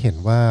มากที่เห็น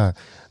ว่า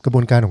กระบ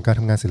วนการของการ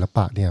ทำงานศิลป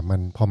ะเนี่ยมั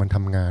นพอมันท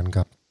ำงาน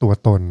กับตัว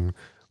ตน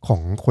ขอ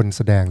งคนแ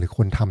สดงหรือค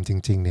นทำจ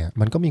ริงๆเนี่ย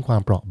มันก็มีควา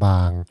มเปราะบ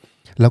าง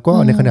แล้วก็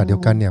ในขณะเดีย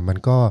วกันเนี่ยมัน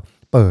ก็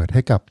เปิดใ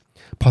ห้กับ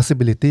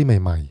possibility ใ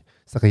หม่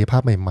ๆศักยภา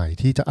พใหม่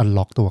ๆที่จะ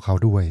unlock ตัวเขา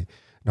ด้วย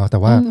เนาะแต่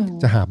ว่า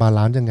จะหาบาล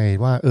านซ์ยังไง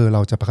ว่าเร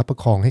าจะประคับประ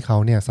คองให้เขา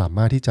เนี่ยสาม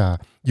ารถที่จะ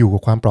อยู่กั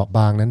บความเปราะบ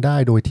างนั้นได้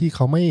โดยที่เข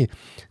าไ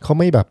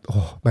ม่แบบ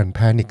เหมือนแพ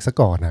นิคซะ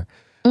ก่อนนะ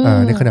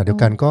ในขณะเดียว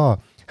กันก็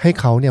ให้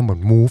เขาเนี่ยเหมือ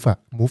น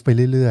move ไป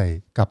เรื่อย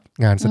ๆกับ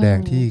งานแสดง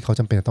ที่เขา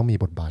จำเป็นต้องมี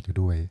บทบาทอยู่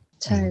ด้วย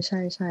ใช่ใ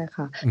ช่ใช่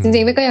ค่ะจ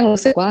ริงๆไม่ก็ยัง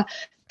รู้สึกว่า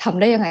ท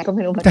ำได้ยังไงก็ไ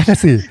ม่รู้เหมือนกัน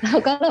แล้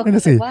วก็เรา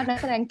รู้สึกว่านัก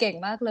แสดงเก่ง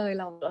มากเลย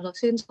เรา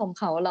ชื่นชม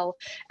เขาเรา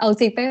เอา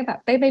จริงเป้แบบ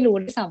เป้ไม่รู้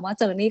ด้วยซ้ำว่า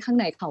เจอนี่ข้าง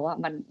ในเขาอ่ะ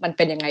มันเ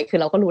ป็นยังไงคือ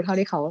เราก็รู้เท่า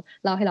ที่เขา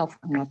เล่าให้เรา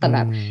ฟังเนาะแต่แบ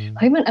บเ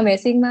ฮ้ยมัน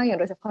Amazing มากอย่าง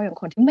โดยเฉพาะอย่าง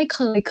คนที่ไม่เค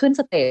ยขึ้น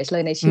สเตจเล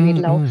ยในชีวิต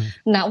แล้ว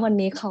ณวัน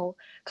นี้เข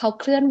า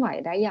เคลื่อนไหว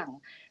ได้อย่าง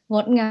ง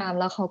ดงาม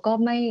แล้วเขาก็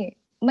ไ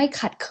ม่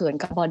ขัดเขิน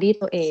กับบอดี้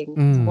ตัวเอง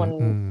บน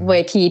เว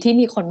ทีที่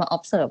มีคนมา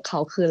observe เขา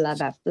คือละ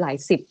แบบหลาย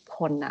10 ค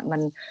นอ่ะ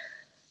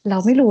เรา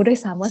ไม่รู้ด้วย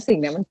ซ้ำว่าสิ่ง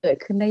นี้มันเกิด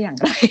ขึ้นได้อย่าง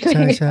ไรใ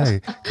ช่ใช่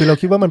คือเรา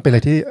คิดว่ามันเป็นอะไร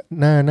ที่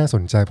น่าส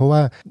นใจเพราะว่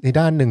าใน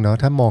ด้านหนึ่งเนาะ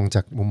ถ้ามองจ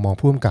ากมุมมอง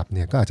ผู้กำกับเ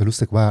นี่ยก็อาจจะรู้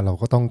สึกว่าเรา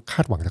ก็ต้องค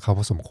าดหวังจากเขาพ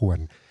อสมควร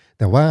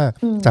แต่ว่า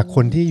จากค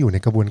นที่อยู่ใน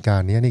กระบวนกา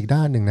รนี้ในอีก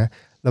ด้านหนึ่งนะ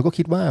เราก็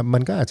คิดว่ามั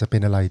นก็อาจจะเป็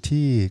นอะไร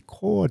ที่โค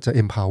ตรจะ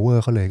empower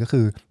เขาเลยก็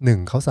คือ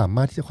1เขาสาม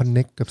ารถที่จะ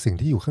connect กับสิ่ง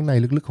ที่อยู่ข้างใน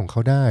ลึกๆของเขา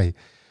ได้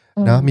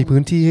นะมีพื้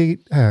นที่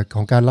ข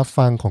องการรับ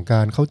ฟังของก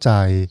ารเข้าใจ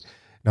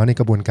เนาะใน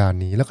กระบวนการ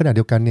นี้แล้วขณะเ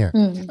ดียวกันเนี่ย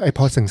ไอพ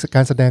อถึงก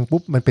ารแสดงปุ๊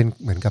บมันเป็น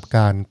เหมือนกับก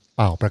ารเ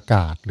ป่าประก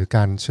าศหรือก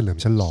ารเฉลิม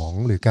ฉลอง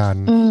หรือการ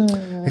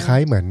คล้า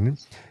ยๆเหมือน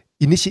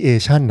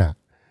initiation น่ะ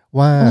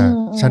ว่า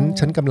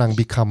ฉันกำลัง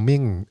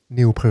becoming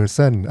new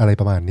person อะไร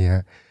ประมาณเนี้ย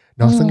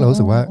เนาะซึ่งเรารู้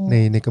สึกว่า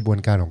ในกระบวน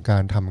การของกา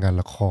รทำงาน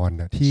ละคร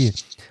นะที่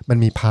มัน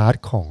มีพาร์ท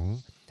ของ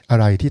อะ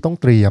ไรที่ต้อง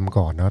เตรียม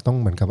ก่อนเนาะต้อง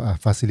เหมือนกับ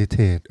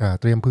facilitate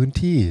เตรียมพื้น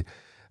ที่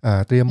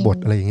เตรียมบท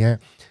อะไรอย่างเงี้ย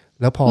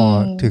แล้วพอ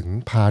ถึง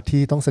พาร์ท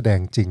ที่ต้องแสดง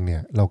จริงเนี่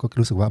ยเราก็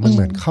รู้สึกว่ามันเห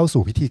มือนเข้า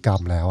สู่พิธีกรร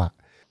มแล้วอะ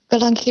ก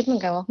ำลังคิดเหมือ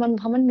นกันว่าเ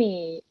พราะมันมี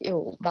อ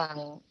ยู่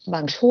บ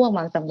างช่วงบ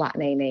างจังหวะ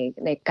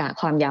ในการ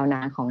ความยาวน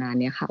านของงาน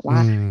เนี้ยค่ะว่า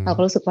เรา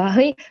ก็รู้สึกว่าเ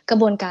ฮ้ยกระ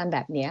บวนการแบ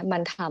บเนี้ยมั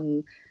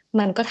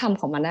นก็ทำ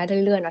ของมันได้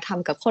เรื่อยๆนะท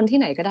ำกับคนที่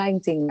ไหนก็ได้จ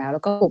ริงๆแล้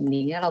วก็กลุ่ม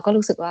นี้เนี่ยเราก็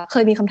รู้สึกว่าเค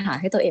ยมีคำถาม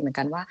ให้ตัวเองเหมือน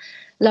กันว่า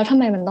แล้วทำ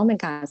ไมมันต้องเป็น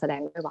การแสด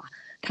งด้วยวะ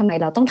ทำไม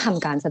เราต้องท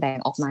ำการแสดง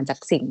ออกมาจาก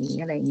สิ่งนี้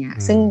อะไรเงี้ย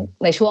ซึ่ง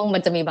ในช่วงมั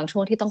นจะมีบางช่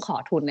วงที่ต้องขอ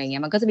ทุนอะไรเงี้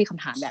ยมันก็จะมีค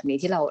ำถามแบบนี้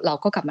ที่เรา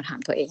ก็กลับมาถาม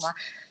ตัวเองว่า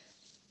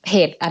เห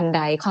ตุอันใ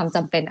ดความจ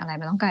ำเป็นอะไร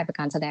มันต้องกลายเป็น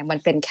การแสดงมัน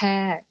เป็นแค่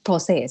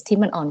process ที่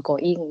มัน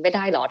ongoing ไม่ไ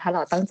ด้หรอถ้าเร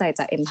าตั้งใจ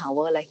จะ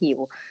empower และ heal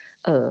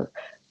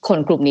คน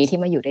กลุ่มนี้ที่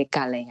มาอยู่ด้วย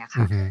กันอะไรอย่างเงี้ย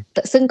ค่ะ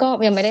ซึ่งก็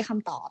ยังไม่ได้ค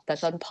ำตอบแต่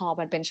จนพอ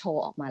มันเป็นโช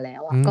ว์ออกมาแล้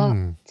วอ่ะก็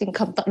จริง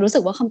รู้สึ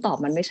กว่าคำตอบ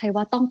มันไม่ใช่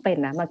ว่าต้องเป็น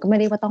นะมันก็ไม่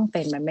ได้ว่าต้องเ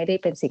ป็นมันไม่ได้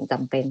เป็นสิ่งจ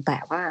ำเป็นแต่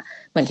ว่า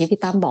เหมือนที่พี่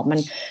ตั้มบอก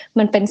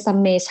มันเป็น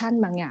summation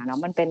บางอย่างเนาะ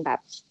มันเป็นแบบ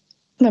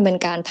มันเป็น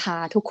การพา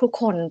ทุก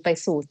คนไป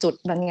สู่จุด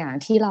บางอย่าง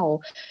ที่เร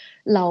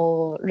า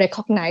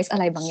recognize อะ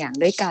ไรบางอย่าง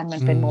ด้วยกันมั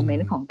นเป็นโมเมน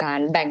ต์ของการ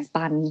แบ่ง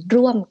ปัน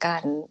ร่วมกั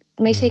น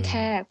ไม่ใช่แ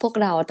ค่พวก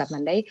เราแต่มั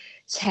นได้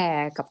แช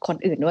ร์กับคน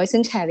อื่นด้วยซึ่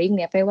ง sharing เ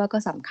นี้ยเป้ว่าก็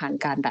สำคัญ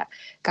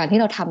การที่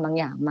เราทำบาง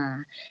อย่างมา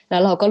แล้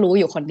วเราก็รู้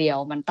อยู่คนเดียว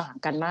มันต่าง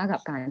กันมากกั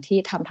บการที่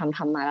ท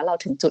ำมาแล้วเรา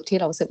ถึงจุดที่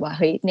เรารู้สึกว่าเ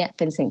ฮ้ยเนี่ยเ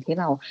ป็นสิ่งที่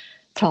เรา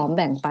พร้อมแ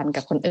บ่งปัน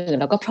กับคนอื่น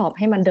แล้วก็พร้อมใ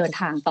ห้มันเดิน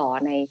ทางต่อ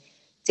ใน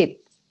จิต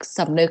ส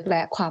ำนึกแ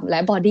ละ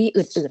บอดี้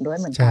อื่นๆด้วย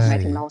เหมือนกันหมาย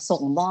ถึงเราส่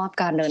งมอบ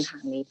การเดินทา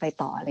งนี้ไป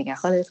ต่ออะไรเงี้ย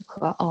ก็เลยรู้สึก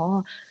ว่า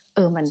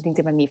มันจ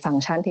ริงๆมันมีฟัง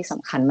ก์ชันที่ส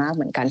ำคัญมากเ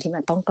หมือนกันที่มั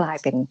นต้องกลาย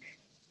เป็น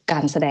กา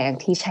รแสดง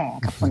ที่แชร์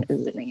กับคน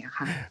อื่นอะไรอย่างเงี้ย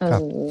ค่ะครั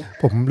บ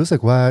ผมรู้สึ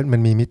กว่ามั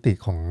นมีมิติ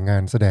ของงา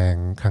นแสดง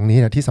ครั้งนี้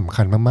นะที่สำ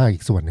คัญมากๆอี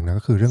กส่วนหนึ่งนะ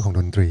ก็คือเรื่องของ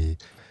ดนตรี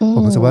ผ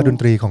มรู้สึกว่าดน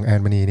ตรีของแอ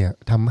นมณีเนี่ย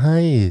ทำให้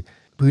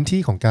พื้นที่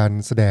ของการ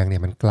แสดงเนี่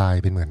ยมันกลาย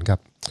เป็นเหมือนกับ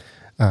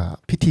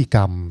พิธีก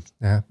รรม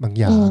นะบาง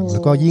อย่างแล้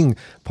วก็ยิ่ง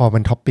พอมั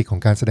นท็อปิกขอ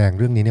งการแสดง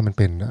เรื่องนี้เนี่ยมัน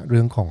เป็นเ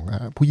รื่องของ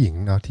ผู้หญิง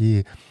เนาะที่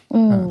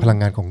พลัง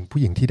งานของผู้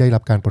หญิงที่ได้รั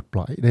บการปลดป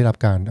ล่อยได้รับ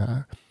การ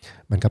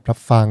เหมือนกับรับ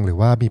ฟังหรือ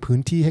ว่ามีพื้น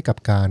ที่ให้กับ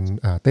การ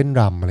เต้น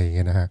รำอะไรอย่างเ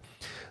งี้ยนะฮะ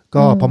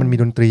ก็พอมันมี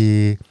ดนตรี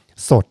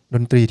สดด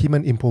นตรีที่มั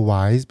นอิมโพรไว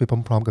ส์ไป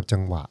พร้อมๆกับจั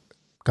งหวะ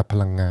กับพ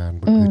ลังงาน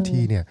บนพื้น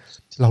ที่เนี่ย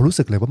เรารู้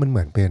สึกเลยว่ามันเห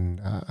มือนเป็น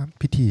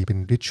พิธีเป็น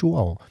ริชว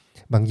ล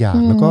บางอย่าง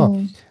แล้วก็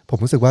ผม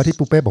รู้สึกว่าที่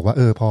ปูเป้บอกว่า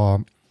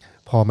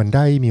พอมันไ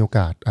ด้มีโอก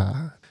าส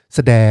แส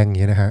ดงอย่าง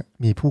เงี้ยนะฮะ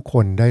มีผู้ค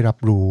นได้รับ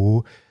รู้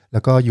แล้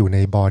วก็อยู่ใน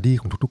บอดี้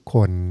ของทุกๆค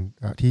น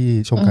ที่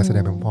ชมการแสด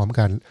งพร้อมๆ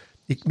กัน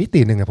อีกมิติ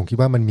หนึ่งผมคิด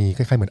ว่ามันมีค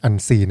ล้ายๆเหมือนอัน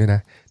ซีนด้วยน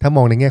ะถ้าม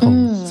องในแง่ของ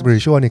สปิริ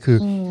ตชัวนี่คือ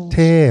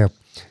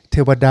เท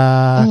วดา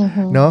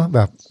เนาะแบ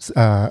บ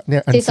เนี่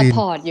ยอันซีน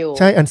ใ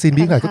ช่อันซีน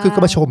บิ๊กก็คือ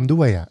ก็มาชมด้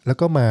วยแล้ว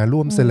ก็มาร่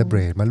วมเซเลบร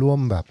ตมาร่วม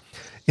แบบ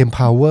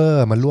empower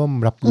มาร่วม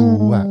รับรู้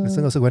ซึ่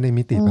งเราสึกว่าใน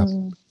มิติแบบ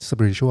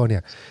spiritual เนี่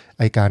ย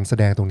ไอการแส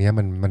ดงตรงนี้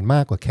มันม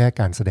ากกว่าแค่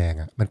การแสดง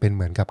มันเป็นเ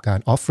หมือนกับการ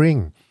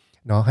offering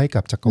เนาะให้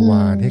กับจักรว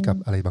าลให้กับ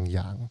อะไรบางอ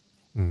ย่าง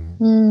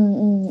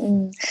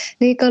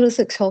นี่ก็รู้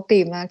สึกโชคดี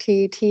มาก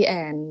ที่แอ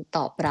นต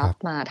อบรับ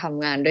มาท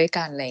ำงานด้วย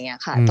กันอะไรเงี้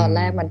ยค่ะตอนแ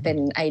รกมันเป็น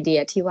ไอเดีย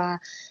ที่ว่า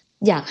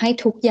อยากให้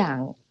ทุกอย่าง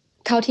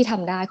เท่าที่ท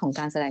ำได้ของ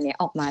การแสดงนี้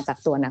ออกมาจาก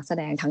ตัวนักแส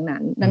ดงทั้งนั้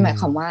นนั่นหมาย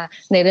ความว่า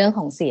ในเรื่องข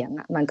องเสียง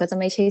มันก็จะ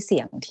ไม่ใช่เสี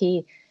ยงที่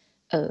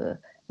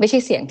ไม่ใช่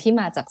เสียงที่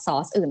มาจากซอ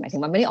ร์สอื่นหมายถึ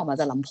งมันไม่ได้ออกมา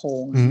จากลำโพ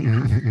งนะค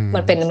ะมั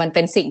นเ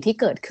ป็นสิ่งที่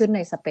เกิดขึ้นใน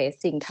สเปซ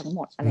จริงทั้งหม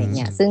ดอะไรเ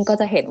งี้ยซึ่งก็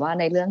จะเห็นว่า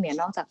ในเรื่องนี้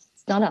นอกจาก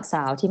ซ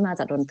าวด์ที่มา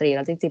จากดนตรีแ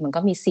ล้วจริงๆมันก็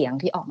มีเสียง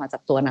ที่ออกมาจา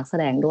กตัวนักแส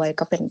ดงด้วย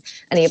ก็เป็น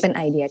อันนี้เป็นไ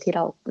อเดียที่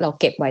เรา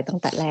เก็บไว้ตั้ง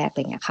แต่แรกอะไ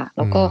รเงี้ยค่ะแ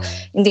ล้วก็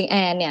จริงๆแอ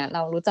นเนี่ยเร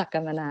ารู้จักกั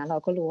นมานานเรา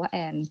ก็รู้ว่าแอ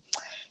น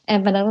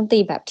เป็นนักดนตรี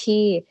แบบ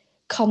ที่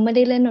เขาไม่ไ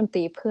ด้เล่นดนต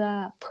รีเพื่อ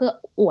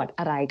อวด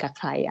อะไรกับ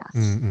ใคร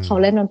เขา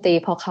เล่นดนตรี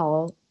เพราะเข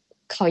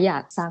าอยา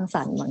กสร้างส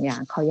รรค์บางอย่า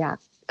งเขาอยาก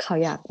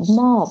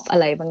มอบอะ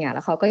ไรบางอย่างแ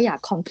ล้วเขาก็อยาก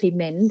คอมพลีเ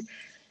มนต์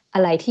อ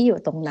ะไรที่อยู่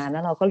ตรงนั้นแล้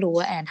วเราก็รู้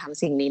ว่าแอนท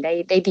ำสิ่งนี้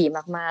ได้ดี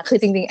มากๆคือ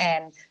จริงๆแอ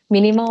น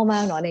มินิมอลมา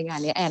กเนาะในงา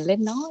นนี้แอนเล่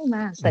นน้อยม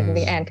ากแต่จ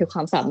ริงๆแอนคือคว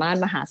ามสามารถ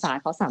มหาศาล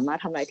เขาสามารถ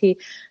ทำอะไรที่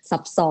ซั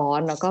บซ้อน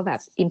แล้วก็แบบ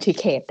อินทริ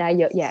เคทได้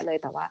เยอะแยะเลย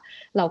แต่ว่า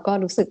เราก็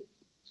รู้สึก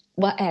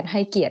ว่าแอนใ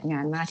ห้เกียรติง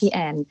านมากที่แอ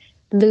น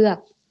เลือก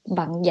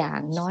บางอย่าง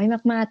น้อย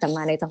มากๆแต่ม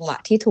าในจังหวะ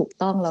ที่ถูก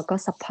ต้องแล้วก็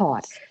ซัพพอร์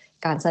ต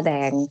การแสด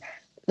ง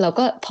เรา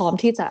ก็พร้อม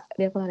ที่จะ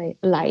เรียกว่าอะไร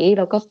ไหลแ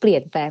ล้วก็เปลี่ย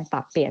นแปลงป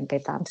รับเปลี่ยนไป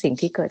ตามสิ่ง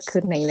ที่เกิดขึ้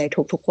นใน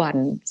ทุกๆวัน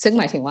ซึ่ง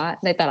หมายถึงว่า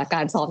ในแต่ละกา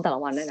รซ้อมแต่ละ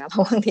วันด้วยนะเพรา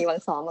ะบางทีบาง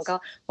ซ้อมมันก็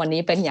วัน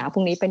นี้เป็นอย่างพ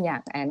รุ่งนี้เป็นอย่า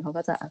งแอนเขา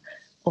ก็จะ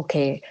โอเค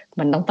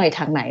มันต้องไปท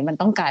างไหนมัน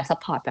ต้องการซัพ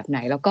พอร์ตแบบไหน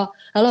แล้ว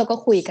เราก็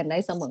คุยกันได้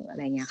เสมออะไ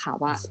รเงี้ยค่ะ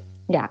ว่า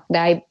อยากไ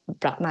ด้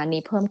ประมาณ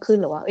นี้เพิ่มขึ้น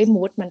หรือว่า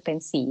มูดมันเป็น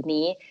สี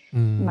นี้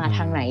มาท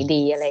างไหน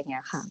ดีอะไรเงี้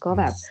ยค่ะก็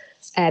แบบ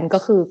แอนก็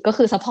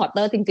คือซัพพอร์ตเต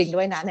อร์จริงๆ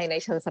ด้วยนะใน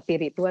เชิงสปิ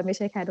ริตด้วยไม่ใ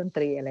ช่แค่ดนต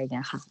รีอะไรเ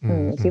งี้ยค่ะ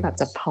ที่แบบ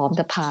จะพร้อม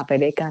จะพาไป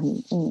ด้วยกัน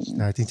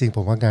จริงๆผ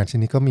มว่างานชิ้น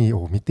นี้ก็มี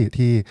มิติ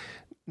ที่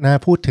น่า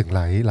พูดถึงห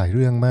ลายเ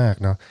รื่องมาก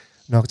เนาะ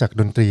นอกจาก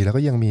ดนตรีแล้ว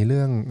ก็ยังมีเ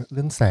รื่อ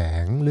งแส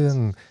งเรื่อง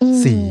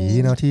สี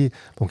เนาะที่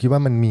ผมคิดว่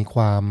ามันมีค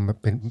วาม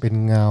เป็น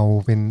เงา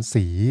เป็น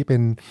สีเป็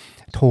น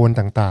โทน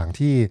ต่างๆ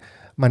ที่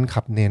มัน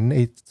ขับเน้นไ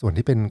อ้ส่วน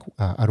ที่เป็น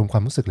อารมณ์ควา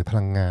มรู้สึกหรือพ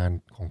ลังงาน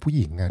ของผู้ห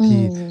ญิง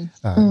ที่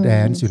แด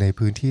นซ์อยู่ใน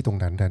พื้นที่ตรง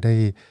นั้นได้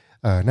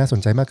น่าสน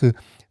ใจมากคือ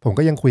ผม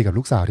ก็ยังคุยกับ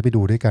ลูกสาวที่ไป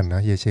ดูด้วยกันน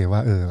ะเยเชว่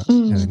า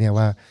เนี่ย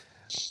ว่า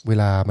เว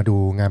ลามาดู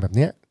งานแบบเ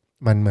นี้ย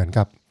มันเหมือน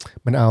กับ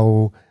มันเอา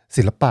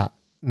ศิลปะ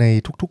ใน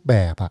ทุกๆแบ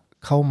บ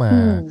เข้ามา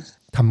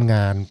ทำง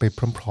านไป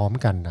พร้อม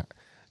ๆกัน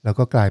แล้ว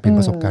ก็กลายเป็นป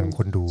ระสบการณ์ของ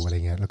คนดูอะไร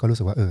เงี้ยแล้วก็รู้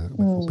สึกว่า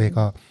ปูเป้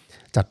ก็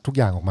จัดทุก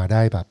อย่างออกมาไ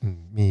ด้แบบ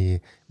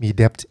มีเ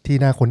ดปที่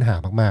น่าค้นหา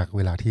มากๆเ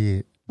วลาที่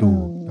ดู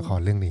ละคร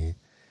เรื่องนี้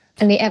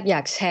อันนี้แอบอย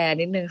ากแชร์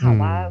นิดนึงค่ะ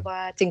ว่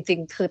าจริง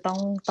ๆคือ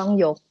ต้อง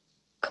ยก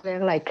เรีย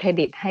กอะไรเคร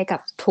ดิตให้กับ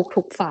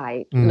ทุกฝ่าย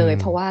เลย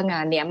เพราะว่างา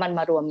นเนี้ยมันม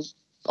ารวม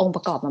องค์ป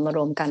ระกอบมันมาร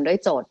วมกันด้วย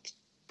โจทย์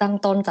ตั้ง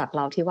ต้นจากเ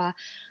ราที่ว่า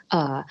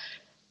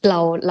เ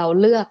รา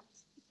เลือก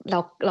แ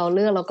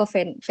ล้วก็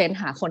เฟ้น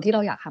หาคนที่เร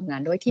าอยากทำงา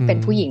นด้วยที่เป็น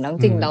ผู้หญิงแล้วจ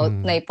ริงๆแล้ว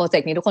ในโปรเจก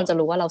ต์นี้ทุกคนจะ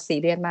รู้ว่าเราซี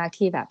เรียสมาก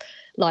ที่แบบ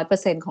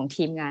 100% ของ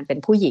ทีมงานเป็น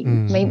ผู้หญิง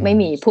ไม่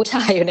มีผู้ช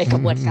ายอยู่ในกร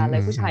ะบวนการเล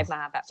ยผู้ชายม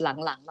าแบบ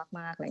หลังๆ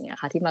มากๆอะไรเงี้ย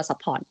ค่ะที่มาซัพ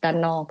พอร์ตด้าน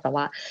นอกแต่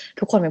ว่า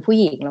ทุกคนเป็นผู้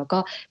หญิงแล้วก็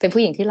เป็น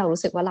ผู้หญิงที่เรา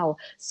รู้สึกว่าเรา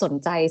สน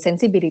ใจ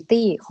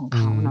sensibility ของเ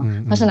ขาเนาะ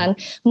เพราะฉะนั้น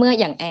เมื่อ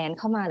อย่างแอนเ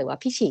ข้ามาหรือว่า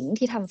พี่ฉิง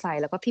ที่ทำไฟ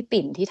แล้วก็พี่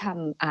ปิ่นที่ท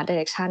ำ art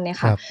direction เนี่ย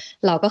ค่ะ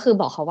เราก็คือ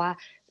บอกเขาว่า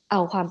เอ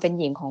าความเป็น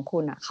หญิงของคุ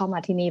ณเข้ามา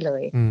ที่นี่เล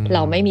ยเร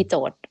าไม่มีโจ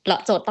ทย์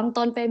ตั้ง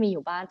ต้นเป้มีอ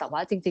ยู่บ้านแต่ว่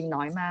าจริงๆ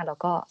น้อยมากแล้ว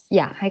ก็อ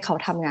ยากให้เขา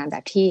ทำงานแบ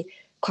บที่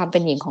ความเป็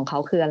นหญิงของเขา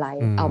คืออะไร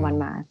เอามัน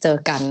มาเจอ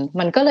กัน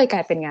มันก็เลยกล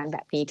ายเป็นงานแบ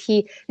บนี้ที่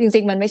จ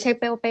ริงๆมันไม่ใช่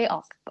เป้อ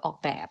อก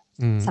แบบ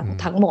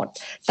ทั้งหมด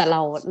แต่เ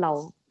รา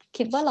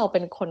คิดว่าเราเป็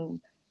นคน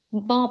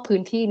มอบพื้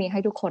นที่นี้ใ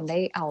ห้ทุกคนได้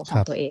เอาขอ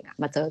งตัวเอง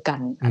มาเจอกัน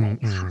อะไรอย่า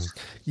งเงี้ยค่ะ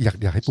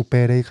อยากให้ปูเ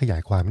ป้ได้ขยา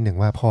ยความนิดหนึ่ง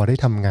ว่าพอได้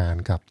ทำงาน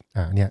กับ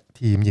เนี่ย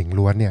ทีมหญิง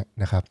ล้วนเนี่ย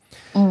นะครับ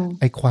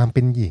ไอความเ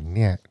ป็นหญิงเ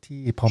นี่ยที่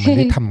พอมันไ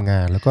ด้ทำงา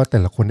นแล้วก็แต่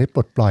ละคนได้ปล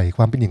ดปล่อยค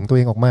วามเป็นหญิงตัวเ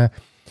องออกมา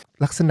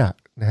ลักษณะ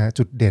นะฮะ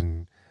จุดเด่น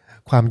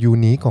ความยู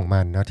นิคของ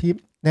มันนะที่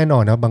แน่นอ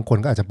นนะบางคน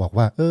ก็อาจจะบอก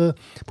ว่า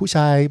ผู้ช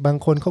ายบาง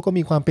คนเขาก็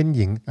มีความเป็นห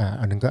ญิง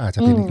อันนึงก็อาจจ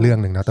ะเป็นอีกเรื่อง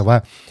นึงนะแต่ว่า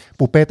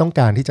ปูเป้ต้อง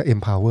การที่จะ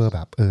empower แบ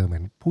บเหมื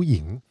อนผู้ห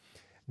ญิง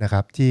นะค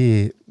รับที่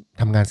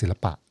ทำงานศิล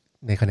ปะ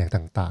ในแขนง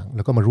ต่างๆแ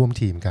ล้วก็มาร่วม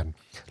ทีมกัน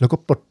แล้วก็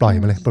ปลดปล่อย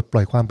มาเลยปลดปล่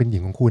อยความเป็นหญิ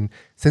งของคุณ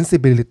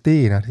sensibility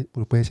นะที่ปู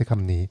เป้ใช้ค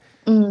ำนี้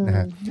นะฮ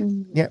ะ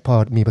เนี่ยพอ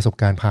มีประสบ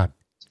การณ์ผ่าน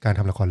การท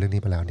ำละครเรื่อง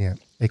นี้ไปแล้วเนี่ย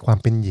ไอความ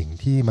เป็นหญิง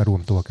ที่มารว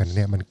มตัวกันเ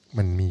นี่ย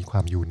มันมีควา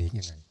มยูนิค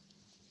ยังไง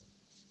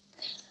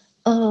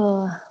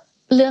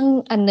เรื่อง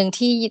อันนึง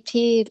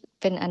ที่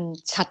เป็นอัน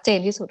ชัดเจน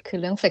ที่สุดคือ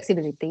เรื่อง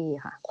flexibility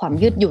ค่ะความ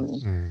ยืดหยุ่น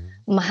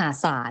มหา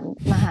ศาล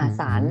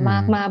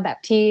มากแบบ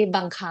ที่บ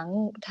างครั้ง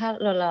ถ้า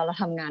เรา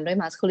ทำงานด้วย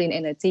masculine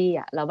energy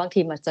แล้วบาง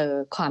ทีมาเจอ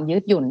ความยื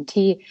ดหยุ่น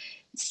ที่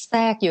แท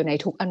รกอยู่ใน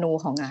ทุกอนู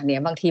ของงานเนี้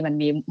ยบางทีมัน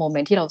มีโมเม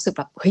นต์ที่เรารู้สึก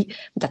แบบเฮ้ย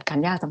จัดการ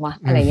ยากจังวะ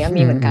อะไรเงี้ย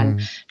มีเหมือนกัน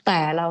แต่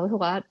เรารู้สึ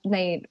กว่าใน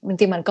จ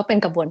ริงๆมันก็เป็น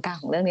กระบวนการ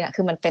ของเรื่องนี้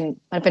คือมันเ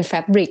ป็นแฟ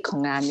บริกของ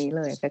งานนี้เ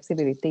ลย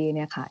flexibility เ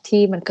นี่ยค่ะ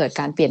ที่มันเกิด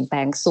การเปลี่ยนแปล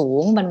งสู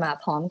งมันมา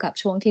พร้อมกับ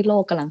ช่วงที่โล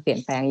กกำลังเปลี่ย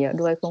นแปลงเยอะ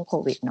ด้วยช่วงโค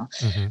วิดเนาะ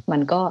มั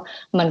น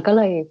ก็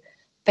เลย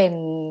เป็น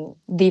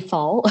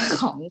default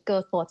ของ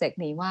Girl Project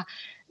นี้ว่า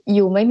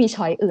ยูไม่มี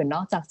ช้อยอื่นน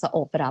อกจากจะโอ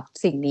บรับ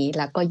สิ่งนี้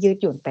แล้วก็ยืด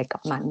หยุ่นไปกั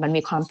บมัน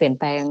มีความเปลี่ยน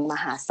แปลงม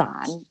หาศา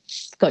ล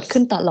เกิด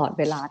ขึ้นตลอด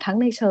เวลาทั้ง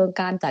ในเชิง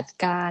การจัด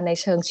การใน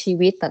เชิงชี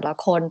วิตแต่ละ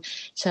คน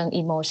เชิง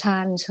อิโมชั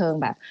นเชิง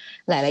แบบ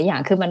หลายๆอย่า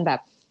งคือมันแบบ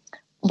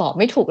บอก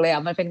ไม่ถูกเลย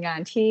มันเป็นงาน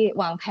ที่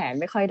วางแผน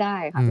ไม่ค่อยได้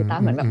ค่ะพี่ตา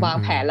เหมือนแบบวาง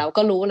แผนแล้ว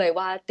ก็รู้เลย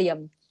ว่าเตรีย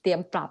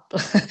มปรับ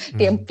เ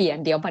ตรียมเปลี่ยน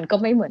เดี๋ยวมันก็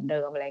ไม่เหมือนเ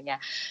ดิมอะไรเงี้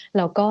ยแ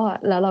ล้ว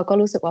เราก็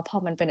รู้สึกว่าพอ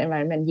มันเป็น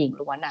environment หญิง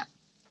ล้วน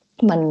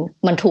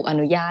มันถูกอ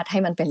นุญาตให้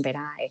มันเป็นไป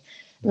ได้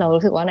เรา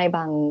รู้สึกว่าในบ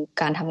าง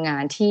การทำงา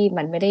นที่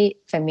มันไม่ได้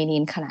เฟมินี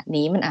นขนาด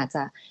นี้มันอาจจ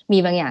ะมี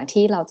บางอย่าง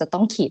ที่เราจะต้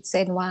องขีดเ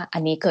ส้นว่าอั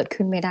นนี้เกิด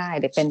ขึ้นไม่ได้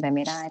หรือเป็นไปไ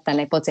ม่ได้แต่ใ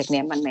นโปรเจกต์เ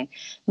นี้ยมัน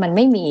ไ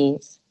ม่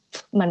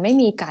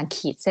มีการ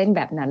ขีดเส้นแ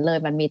บบนั้นเลย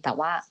มันมีแต่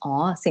ว่า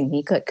สิ่ง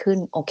นี้เกิดขึ้น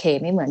โอเค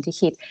ไม่เหมือนที่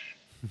คิด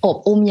อบ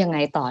อุ้มยังไง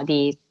ต่อ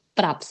ดี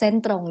ปรับเส้น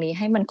ตรงนี้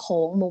ให้มันโ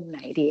ค้งมุมไหน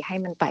ดีให้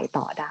มันไป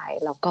ต่อได้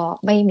แล้วก็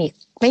ไม่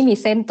มี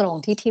เส้นตรง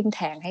ที่ทิ่มแท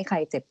งให้ใคร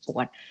เจ็บปว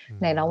ด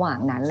ในระหว่าง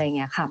นั้นอะไรเ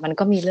งี้ยค่ะมัน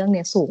ก็มีเรื่องเ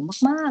นี้ยสูง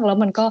มากๆแล้ว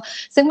มันก็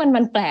ซึ่ง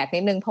มันแปลกนิ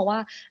ดนึงเพราะว่า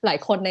หลาย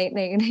คน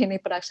ใน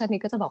โปรดักชัน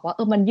นี้ก็จะบอกว่า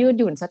มันยืด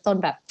หยุ่นซะจน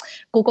แบบ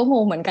กูก็ง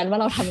งเหมือนกันว่า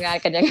เราทำงาน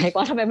กันยังไง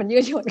ว่าทำไมมันยื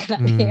ดหยุ่นขนา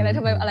ดนี้อะไรท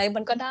ำไมอะไร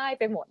มันก็ได้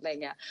ไปหมดอะไร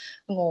เงี้ย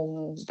งง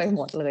ไปหม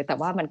ดเลยแต่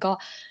ว่ามันก็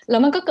แล้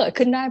วมันก็เกิด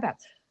ขึ้นได้แบบ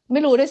ไ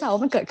ม่รู้ด้วยซ้ำว่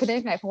ามันเกิดขึ้นได้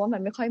ยังไงเพราะว่ามั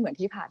นไม่ค่อยเหมือน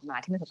ที่ผ่านมา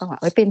ที่มันจะต้องแบ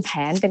บเป็นแผ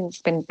นเ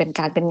ป็น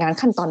การเป็นงาน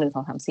ขั้นตอน1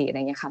 2 3 4อะไร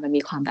เงี้ยค่ะมัน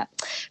มีความแบบ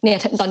เนี่ย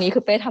ตอนนี้คื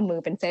อเป้ทำมือ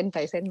เป็นเส้นไป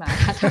เส้นมา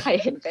ถ้าใคร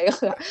เห็นเป้ก็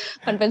คือ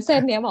มันเป็นเส้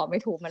นเนี้ยบอกไม่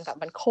ถูกมันแบบ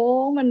มันโค้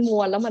งมันม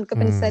วนแล้วมันก็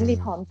เป็นเส้นที่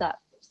พร้อมจะ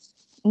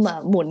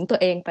หมุนตัว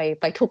เอง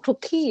ไปทุก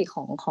ที่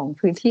ของ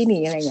พื้นที่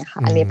นี้อะไรเงี้ยค่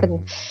ะอันนี้เ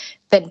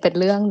ป็น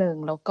เรื่องนึง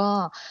แล้วก็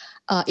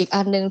อีก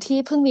อันนึงที่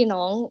เพิ่งมี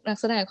น้องนัก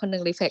แสดงคนนึ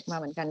งรีเฟกมา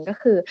เหมือนกันก็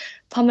คือ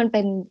พอมันเ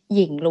ป็นห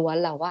ญิงล้วน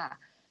แล้วว่า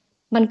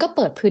มันก็เ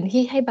ปิดพื้น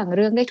ที่ให้บางเ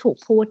รื่องได้ถูก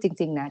พูดจ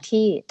ริงๆนะ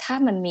ที่ถ้า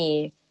มันมี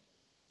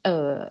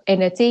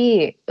energy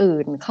อื่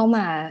นเข้าม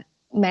า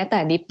แม้แต่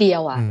นิดเดีย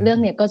วเรื่อง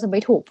เนี้ยก็จะไม่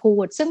ถูกพู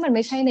ดซึ่งมันไ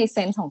ม่ใช่ในเซ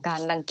นส์ของการ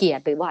รังเกียจ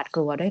หรือหวาดก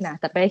ลัวด้วยนะ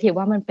แต่เป้คิด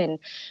ว่ามันเป็น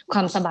คว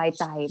ามสบาย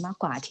ใจมาก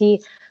กว่าที่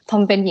พอ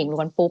มันเป็นหญิงล้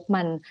วนปุ๊บ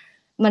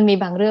มันมี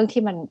บางเรื่อง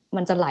ที่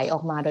มันจะไหลอ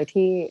อกมาโดย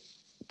ที่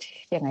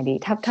ยังไงดี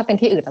ถ้าเป็น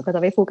ที่อื่นเราก็จ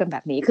ะไม่พูดกันแบ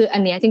บนี้คืออั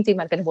นเนี้ยจริง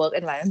ๆมันเป็น work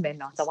environment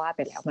เนาะจะว่าไป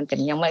แล้วมัน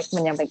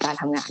ยังเป็นการ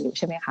ทำงานอยู่ใ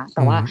ช่ไหมคะแ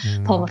ต่ว่า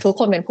พอทุก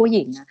คนเป็นผู้ห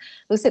ญิงนะ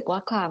รู้สึกว่า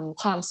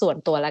ความส่วน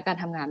ตัวและการ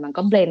ทำงานมัน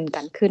ก็เบลน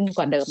กันขึ้นก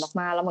ว่าเดิม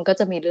มากๆแล้วมันก็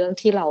จะมีเรื่อง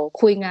ที่เรา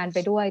คุยงานไป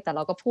ด้วยแต่เร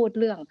าก็พูด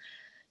เรื่อง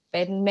เ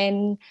ป็นเมน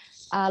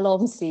อาร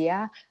มณ์เสีย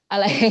อะ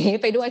ไรอย่างนี้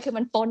ไปด้วยคือ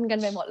มันปนกัน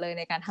ไปหมดเลยใ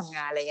นการทำง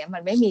านอะไรเงี้ยมั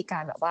นไม่มีกา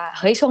รแบบว่า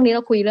เฮ้ยช่วงนี้เร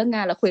าคุยเรื่องง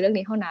านเราคุยเรื่อง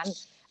นี้เท่านั้น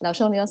แล้ว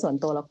ช่วงนี้เราส่วน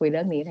ตัวเราคุยเ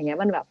รื่องนี้อย่างเงี้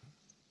ยมันแบบ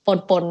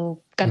ปน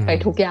กันไป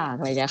ทุกอย่าง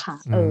อะไรอย่างเงี้ยค่ะ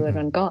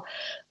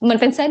มัน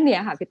เป็นเส้นเนี้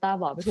ยค่ะพี่ต้า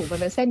บอกไม่ถูกมัน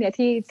เป็นเส้นเนี้ย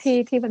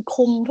ที่มัน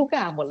คุมทุกอ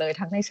ย่างหมดเลย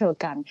ทั้งในเชิง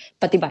การ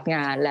ปฏิบัติง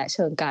านและเ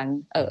ชิงการ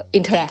อิ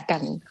นเทอร์แอคกั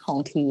นของ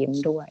ทีม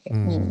ด้วย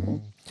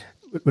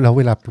แล้วเ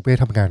วลาปูเป้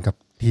ทำงานกับ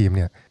ทีมเ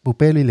นี่ยปูเ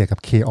ป้รีเลทกั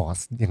บ chaos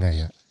ยังไง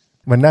อะ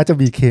มันน่าจะ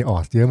มี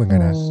chaos เยอะเหมือนกั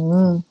นนะ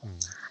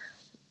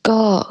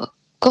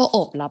ก็อ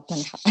บรับมั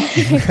นค่ะ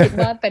คิด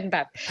ว่าเป็นแบ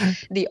บ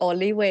the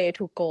only way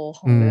to go ข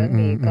องเรื่อง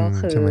นี้ก็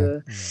คือ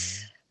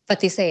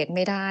ปฏิเสธไ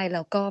ม่ได้แ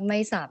ล้วก็ไม่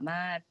สาม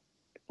า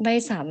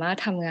รถ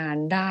ทำงาน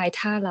ได้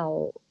ถ้าเรา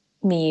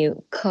มี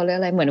เขาเรียก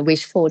อะไรเหมือน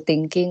wishful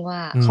thinking ว่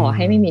าขอใ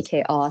ห้ไม่มี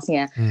chaos เ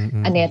นี่ย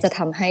อันนี้จะท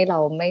ำให้เรา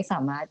ไม่สา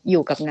มารถอ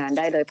ยู่กับงานไ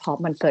ด้เลยเพราะ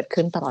มันเกิด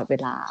ขึ้นตลอดเว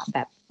ลาแบ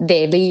บ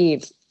daily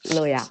เ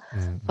ลย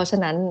เพราะฉะ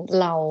นั้น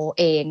เรา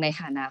เองใน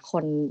ฐานะค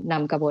นน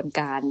ำกระบวน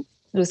การ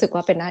รู้สึกว่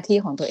าเป็นหน้าที่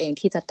ของตัวเอง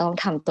ที่จะต้อง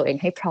ทำตัวเอง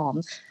ให้พร้อม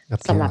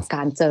สำหรับก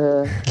ารเจอ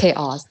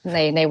chaos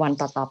ในวัน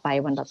ต่อๆไป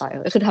วันต่อ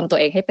ๆก็คือทำตัว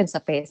เองให้เป็น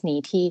space นี้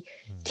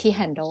ที่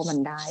handle มัน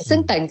ได้ซึ่ง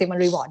แต่จริงๆมัน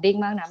rewarding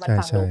มากนะมัน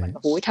ฟังดูเหมือนแบ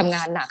บทำง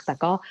านหนักแต่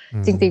ก็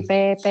จริงๆเ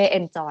ป้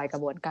enjoy กร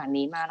ะบวนการ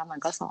นี้มากแล้วมัน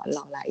ก็สอนเร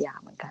าหลายอย่าง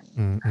เหมือนกัน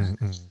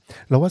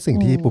แล้วว่าสิ่ง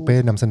ที่ปูเป้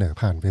นำเสนอ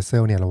ผ่าน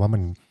Vessel เนี่ยเราว่า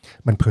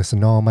มัน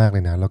personal มากเล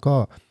ยนะแล้วก็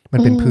มัน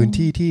เป็นพื้น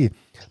ที่ที่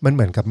มันเห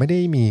มือนกับไม่ได้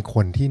มีค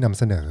นที่นำ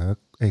เสนอ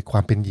คว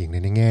ามเป็นหญิงใ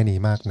นแง่นี้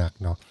มากนัก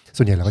เนาะ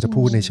ส่วนใหญ่เราก็จะ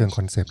พูดในเชิงค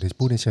อนเซปต์หรือ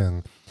พูดในเชิง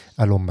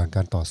อารมณ์แบบก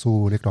ารต่อสู้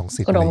เรียกร้อง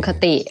สิทธิ์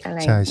อะไร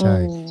ใช่ใช่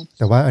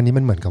แต่ว่าอันนี้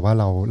มันเหมือนกับว่า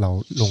เรา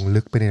ลง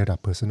ลึกไปในระดับ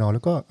personal แล้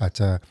วก็อาจ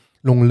จะ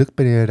ลงลึกไป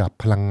ในระดับ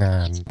พลังงา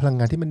น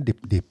ที่มัน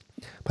ดิบ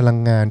พลัง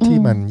งานที่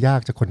มันยา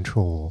กจะควบ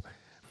คุม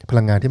พ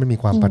ลังงานที่มันมี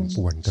ความปั่น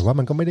ป่วนแต่ว่า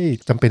มันก็ไม่ได้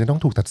จำเป็นจะต้อ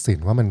งถูกตัดสิน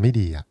ว่ามันไม่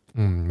ดี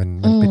มั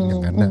นเป็นอย่า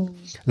งนั้นนะ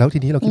แล้วที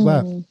นี้เราคิดว่า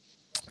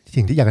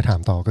สิ่งที่อยากจะถาม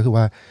ต่อก็คือ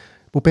ว่า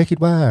ปูเป้คิด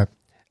ว่า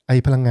ไอ้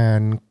พลังงา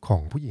นขอ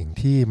งผู้หญิง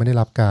ที่ไม่ได้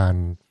รับการ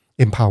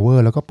empower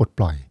แล้วก็ปลดป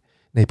ล่อย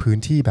ในพื้น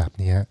ที่แบบ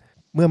นี้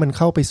เมื่อมันเ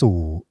ข้าไปสู่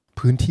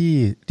พื้นที่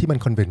ที่มัน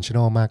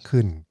conventional มาก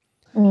ขึ้น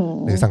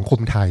หรือสังคม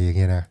ไทยอย่างเ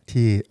งี้ยนะ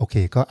ที่โอเค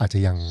ก็อาจจะ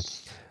ยัง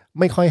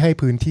ไม่ค่อยให้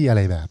พื้นที่อะไ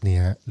รแบบนี้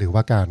หรือว่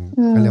าการ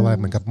เรียกว่า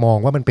เหมือนกับมอง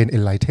ว่ามันเป็น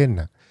enlighten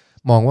นะ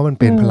มองว่ามัน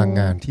เป็นพลัง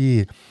งานที่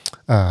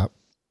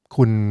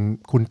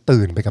คุณ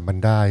ตื่นไปกับมัน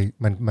ได้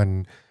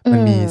มัน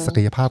มีศัก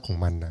ยภาพของ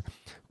มันนะ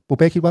ปูเ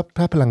ป้คิดว่า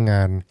ถ้าพลังง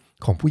าน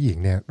ของผู้หญิง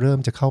เนี่ยเริ่ม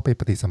จะเข้าไป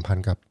ปฏิสัมพัน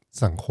ธ์กับ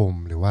สังคม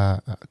หรือว่า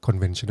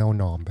conventional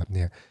norm แบบเ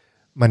นี้ย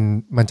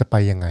มันจะไป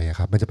ยังไง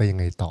ครับมันจะไปยัง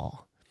ไงต่อ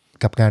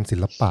กับงานศิ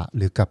ลปะห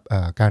รือกับ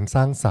การส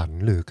ร้างสรรค์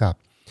หรือกับ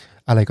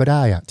อะไรก็ไ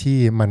ด้ที่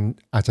มัน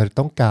อาจจะ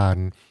ต้องการ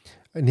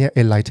เนี่ย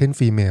enlightened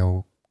female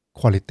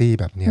quality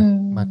แบบเนี้ย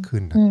มากขึ้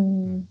นนะ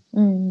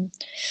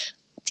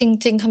จ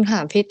ริงๆคำถา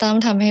มพี่ตั้ม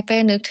ทำให้เป้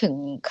นึกถึง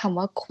คำ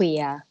ว่า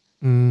queer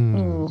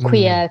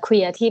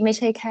queer ที่ไม่ใ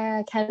ช่แ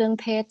ค่เรื่อง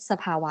เพศส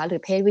ภาวะหรื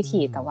อเพศวิ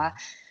ถีแต่ว่า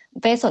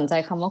เป้สนใจ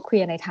คำว่า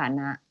queer ในฐา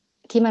นะ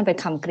ที่มันเป็น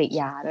คำกริ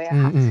ยาด้วย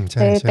ค่ะ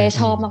เป้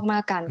ชอบมา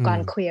กๆกา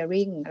ร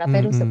queering แล้วเป้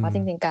รู้สึกว่าจ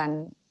ริงๆการ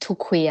to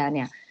queer เ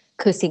นี่ย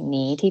คือสิ่ง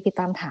นี้ที่พี่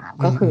ตั้มถาม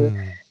ก็คือ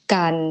ก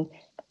าร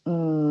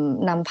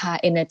นำพา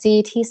energy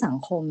ที่สัง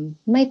คม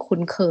ไม่คุ้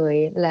นเคย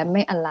และไ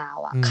ม่ allow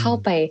เข้า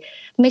ไป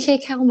ไม่ใช่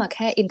เข้ามาแ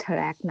ค่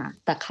interact นะ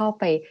แต่เข้า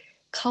ไป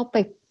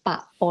ปะ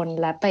ปน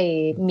และไป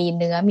มี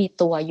เนื้อมี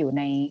ตัวอยู่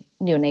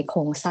ในโคร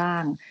งสร้า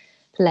ง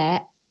และ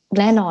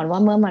แน่นอนว่า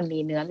เมื่อมันมี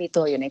เนื้อมี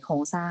ตัวอยู่ในโคร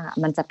งสร้าง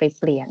มันจะไป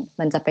เปลี่ยน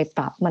มันจะไปป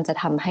รับมันจะ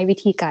ทำให้วิ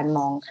ธีการม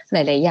องหล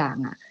ายๆอย่าง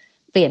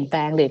เปลี่ยนแปล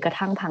งหรือกระ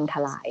ทั่งพังท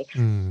ลาย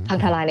พัง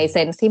ทลายในเซ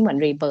นส์ที่เหมือน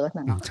รีเบิร์ธเ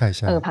นาะ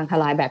พังท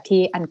ลายแบบ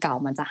ที่อันเก่า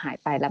มันจะหาย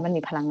ไปแล้วมัน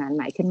มีพลังงานใ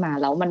หม่ขึ้นมา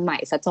แล้วมันใหม่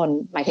ซะจน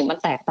หมายถึงมัน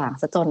แตกต่าง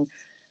ซะจน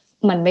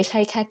มันไม่ใช่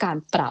แค่การ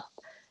ปรับ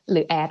ห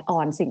รือ add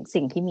on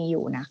สิ่งที่มีอ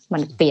ยู่นะมั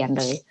นเปลี่ยน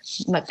เลย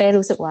เป้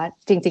รู้สึกว่า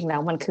จริงๆแล้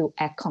วมันคือ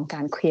act ของกา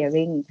ร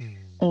clearing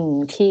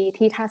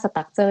ที่ถ้า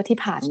structure ที่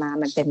ผ่านมา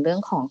มันเป็นเรื่อ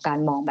งของการ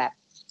มองแบบ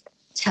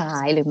ชา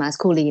ยหรือ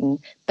masculine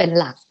เป็น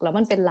หลักแล้ว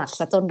มันเป็นหลัก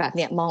ซะจนแบบเ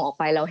นี่ยมองออก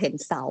ไปเราเห็น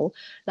เสา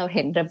เราเ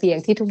ห็นระเบียง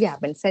ที่ทุกอย่าง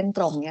เป็นเส้นต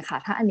รงเนี่ยค่ะ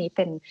ถ้าอันนี้เ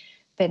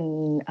ป็น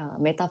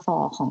เมตาฟอ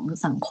ร์ของ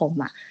สังคม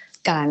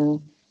ก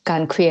า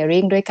ร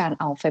clearing ด้วยการ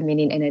เอา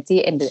feminine energy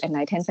หรือ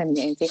enlightened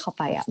feminine energy เข้า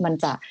ไปมัน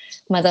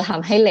จะท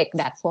ำให้เหล็ก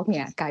ดัดพวกเ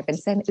นี้ยกลายเป็น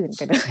เส้นอื่นไ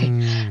ปเลย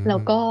แล้ว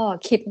ก็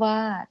คิดว่า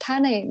ถ้า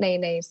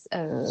ใน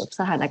ส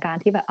ถานการ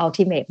ณ์ที่แบบ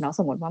ultimate เนาะส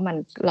มมติว่า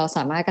เราส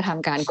ามารถกระท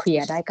ำการ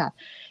clear ได้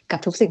กับ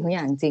ทุกสิ่งทุกอ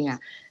ย่างจริง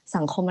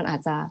สังคมมันอา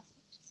จจะ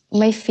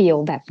ไม่ feel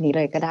แบบนี้เ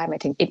ลยก็ได้หมา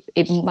ยถึง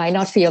it might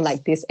not feel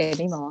like this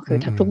anymore คือ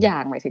ทุกอย่า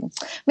งหมายถึง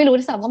ไม่รู้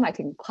ที่ซ้ำว่าหมาย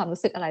ถึงความรู้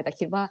สึกอะไรแต่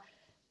คิดว่า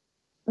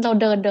เรา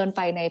เดินไ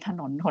ปในถ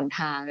นนหน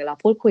ทางเรา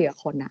พูดคุยกับ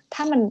คน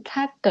ถ้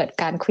าเกิด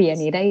การเคลียร์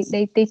นี้ไ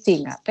ด้จริง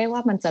แป้ว่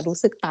ามันจะรู้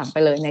สึกต่างไป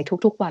เลยใน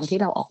ทุกๆวันที่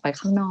เราออกไป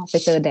ข้างนอกไป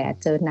เจอแดด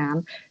เจอน้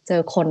ำเจ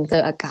อคนเจ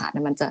ออากาศ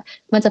มั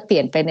นจะเปลี่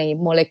ยนไปใน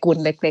โมเลกุล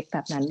เล็กๆแบ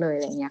บนั้นเลยอ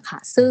ะไรเงี้ยค่ะ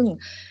ซึ่ง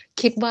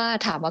คิดว่า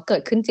ถามว่าเกิ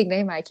ดขึ้นจริงได้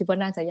ไหมคิดว่า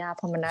น่าจะยากเ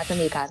พราะมันน่าจะ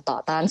มีการต่อ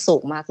ต้านสู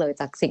งมากเลย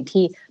จากสิ่ง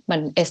ที่มัน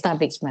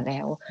establish มาแล้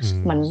ว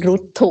มัน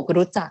ถูก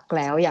รู้จักแ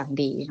ล้วอย่าง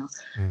ดีเนาะ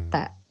แ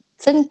ต่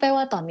ซึ่งแปล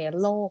ว่าตอนนี้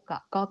โลก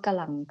ก็ก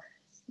ำลัง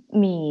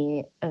มี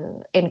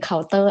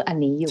encounter อัน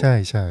นี้อยู่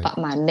ประ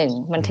มาณหนึ่ง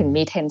มันถึง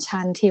มี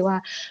tension ที่ว่า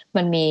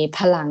มันมีพ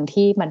ลัง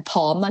ที่มันพ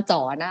ร้อมมาจ่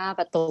อหน้า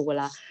ประตู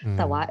แล้วแ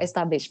ต่ว่า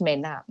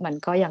establishment มัน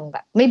ก็ยังแบ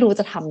บไม่รู้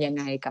จะทำยัง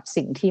ไงกับ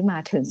สิ่งที่มา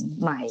ถึง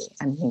ใหม่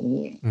อันนี้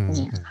เ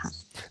นี่ยค่ะ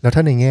แล้วถ้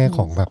าในแง่ข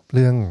องแบบเ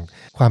รื่อง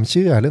ความเ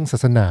ชื่อเรื่องศา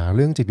สนาเ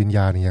รื่องจิตวิญญ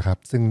าณเนี่ยครับ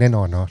ซึ่งแน่น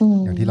อนเนาะ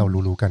อย่างที่เรา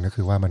รู้กันก็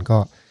คือว่ามันก็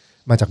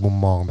มาจากมุม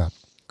มองแบบ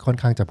ค่อน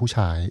ข้างจะผู้ช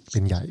ายเป็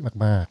นใหญ่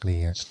มากๆอะไร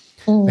เงี้ย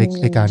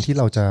ไอการที่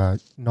เราจะ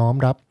น้อม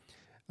รับ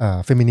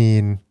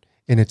feminine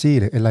energy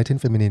หรือ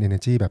enlightened feminine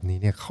energy แบบนี้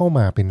เนี่ยเข้าม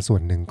าเป็นส่ว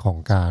นหนึ่งของ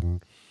การ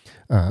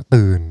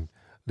ตื่น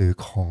หรือ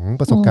ของ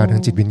ประสบการณ์ทา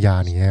งจิตวิญญา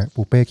ณนี้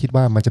ปูเป้คิด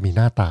ว่ามันจะมีห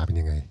น้าตาเป็น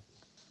ยังไง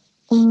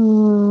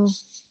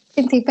จ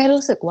ริงๆเป้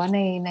รู้สึกว่า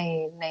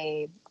ใน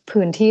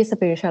พื้นที่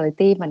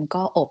spirituality มัน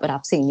ก็โอบรั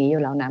บสิ่งนี้อ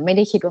ยู่แล้วนะไม่ไ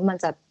ด้คิดว่ามัน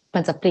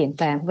จะเปลี่ยนแ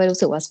ปลงเป้รู้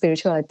สึกว่า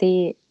spirituality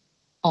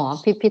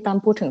พี่ตั้ม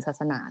พูดถึงศา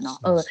สนาเนาะ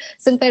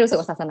ซึ่งเป้รู้สึก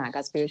ว่าศาสนา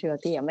กับ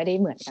spirituality ไม่ได้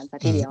เหมือนกันซะ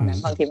ทีเดียวนะ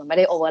บางทีมันไม่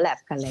ได้ overlap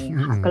กันอะไรอย่างเงี้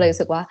ยค่ะก็เลยรู้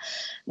สึกว่า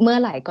เมื่อ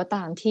ไหร่ก็ต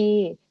าม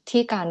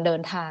ที่การเดิ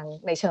นทาง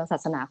ในเชิงศา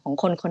สนาของ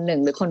คนคนหนึ่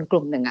งหรือคนก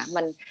ลุ่มหนึ่ง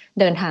มัน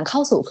เดินทางเข้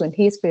าสู่พื้น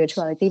ที่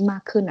spirituality มา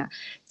กขึ้น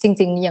จ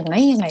ริงๆยัง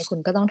ไงคุณ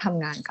ก็ต้องท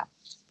ำงานกับ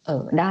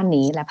ด้าน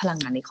นี้และพลัง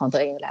งานนี้ของตั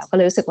วเองแล้วก็เ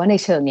ลยรู้สึกว่าใน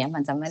เชิงนี้มั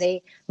นไม่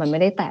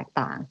ได้แตก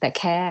ต่างแต่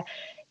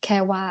แค่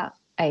ว่า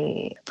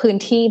พื้น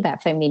ที่แบบ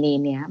เฟมินีน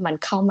เนี้ยมัน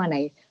เข้ามาใน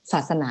ศ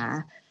าสนา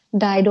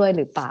ได้ด้วยห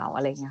รือเปล่าอ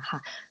ะไรเงี้ยค่ะ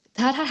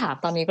ถ้าถาม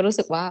ตอนนี้ก็รู้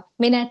สึกว่า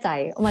ไม่แน่ใจ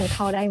ว่ามันเ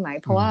ข้าได้ไหม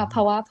เพราะ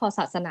ว่าพอศ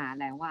าสนา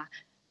แล้ว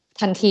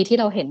ทันทีที่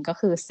เราเห็นก็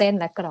คือเส้น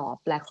และกรอบ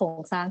และโคร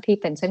งสร้างที่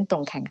เป็นเส้นตร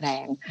งแข็งแร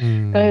ง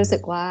ก็รู้สึ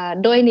กว่า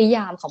ด้วยนิย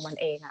ามของมัน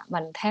เองมั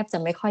นแทบจะ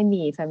ไม่ค่อย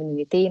มี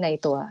femininity ใน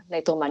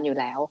ตัวมันอยู่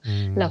แล้ว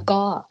แล้ว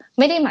ก็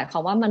ไม่ได้หมายควา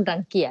มว่ามันรั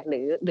งเกียจห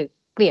รือ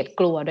เกลียด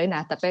กลัวด้วยน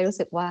ะแต่เป้รู้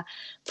สึกว่า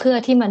เพื่อ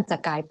ที่มันจะ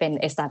กลายเป็น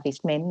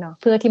establishment เนาะ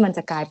เพื่อที่มันจ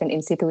ะกลายเป็น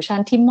institution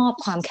ที่มอบ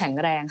ความแข็ง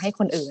แรงให้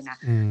คนอื่น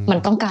มัน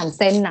ต้องการเ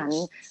ส้นนั้น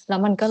แล้ว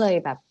มันก็เลย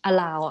แบบ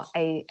allow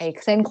ไอ้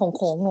เส้นโค้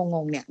งๆง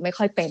งๆเนี่ยไม่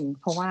ค่อยเป็น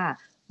เพราะว่า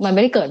มันไ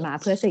ม่ได้เกิดมา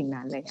เพื่อสิ่ง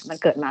นั้นเลยมัน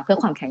เกิดมาเพื่อ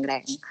ความแข็งแร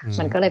ง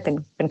มันก็เลย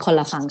เป็นคน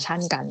ละฟังก์ชัน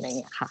กันอะไรอย่าง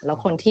เงี้ยค่ะแล้ว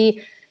คนที่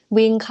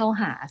วิ่งเข้า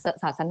หา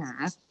ศาสนา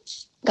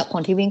กับค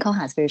นที่วิ่งเข้าห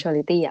า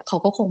spirituality เขา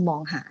ก็คงมอ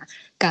งหา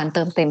การเ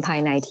ติมเต็มภาย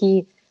ในที่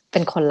เ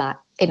ป็นคนละ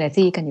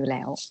energy กันอยู่แ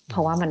ล้วเพร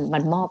าะว่ามั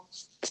นมอบ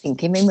สิ่ง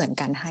ที่ไม่เหมือน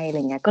กันให้อะไร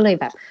เงี้ยก็เลย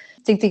แบบ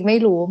จริงๆไม่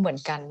รู้เหมือน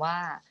กันว่า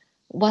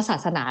ศา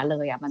สนาเล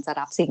ยมันจะ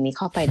รับสิ่งนี้เ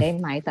ข้าไปได้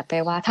ไหมแต่แปล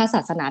ว่าถ้าศ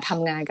าสนาท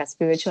ำงานกับ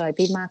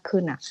spirituality มากขึ้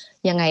น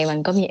ยังไงมัน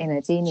ก็มี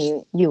energy นี้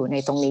อยู่ใน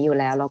ตรงนี้อยู่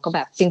แล้วแล้วก็แบ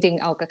บจริง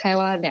ๆเอาก็แค่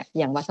ว่าเนี่ย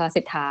อย่างวัชร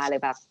ศิทธาอะไร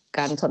แบบก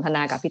ารสนทน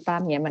ากับพี่ตั้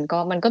มเนี้ยมัน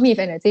ก็มี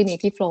energy นี้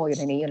ที่ flow อยู่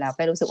ในนี้อยู่แล้วไ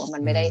ปรู้สึกว่ามั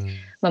นไม่ไ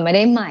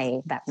ด้ใหม่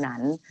แบบนั้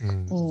น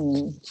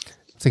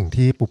สิ่ง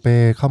ที่ปูเป้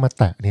เข้ามา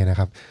แตะเนี่ยนะ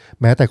ครับ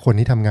แม้แต่คน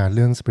ที่ทำงานเ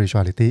รื่อง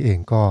spirituality เอง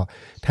ก็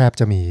แทบ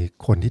จะมี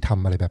คนที่ท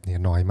ำอะไรแบบนี้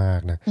น้อยมาก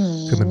นะ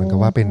คือมันเหมือนกับ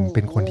ว่าเ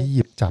ป็นคนที่ห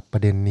ยิบจับปร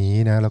ะเด็นนี้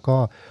นะแล้วก็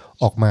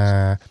ออกมา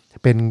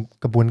เป็น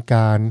กระบวนก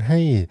ารให้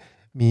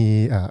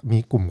มี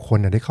กลุ่มคน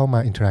ได้เข้ามา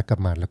interact กับ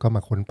มันแล้วก็ม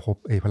าค้นพบ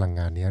พลังง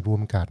านนี้ร่ว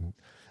มกัน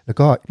แล้ว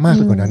ก็มากไ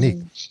ปกว่านั้นอีก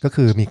ก็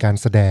คือมีการ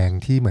แสดง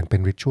ที่เหมือนเป็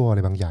น ritual อะไ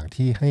รบางอย่าง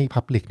ที่ให้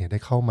public เนี่ยได้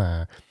เข้ามา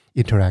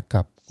interact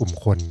กับกลุ่ม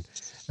คน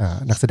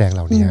นักแสดงเห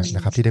ล่านี้น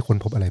ะครับที่ได้ค้น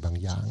พบอะไรบาง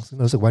อย่างซึ่ง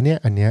รู้สึกว่าเนี่ย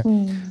อันเนี้ย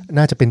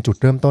น่าจะเป็นจุด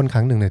เริ่มต้นค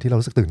รั้งหนึ่งเลยที่เรา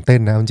รู้สึกตื่นเต้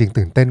นนะจริงๆ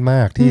ตื่นเต้นม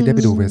ากที่ได้ไป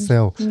ดูเวสเซ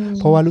ล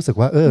เพราะว่ารู้สึก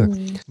ว่า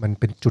มัน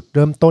เป็นจุดเ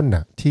ริ่มต้น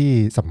ที่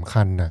สำ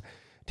คัญ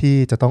ที่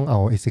จะต้องเอา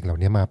ไอ้สิ่งเหล่า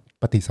นี้มา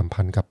ปฏิสัม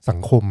พันธ์กับสัง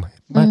คม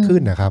มากขึ้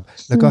นนะครับ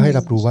แล้วก็ให้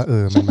รับรู้ว่า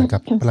มันเหมือนกั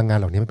บพลังงาน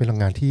เหล่านี้มันเป็นพลั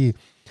งงาน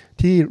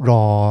ที่ร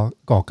อ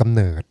ก่อกำเ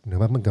นิดหรือ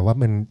ว่ามันกับว่า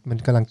มัน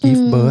กำลัง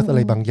give birth อะไร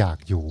บางอย่าง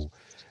อยู่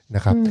น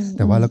ะครับแ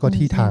ต่ว่าแล้วก็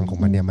ที่ทางของ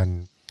มันเนี่ย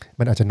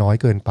มันอาจจะน้อย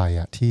เกินไป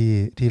อ่ะ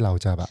ที่เรา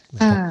จะแบบ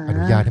อ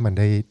นุญาตให้มัน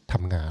ได้ท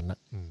ำงานอ่ะ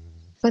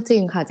ก็จริ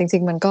งค่ะจริ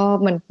งๆมัน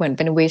เหมือนเ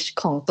ป็น wish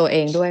ของตัวเอ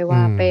งด้วยว่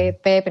าเ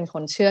ป้เป็นค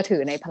นเชื่อถื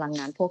อในพลังง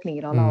านพวกนี้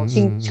แล้วเราจ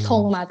ริงค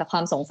งมาจากคว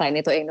ามสงสัยใน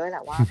ตัวเองด้วยแหล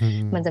ะว่า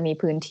มันจะมี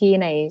พื้นที่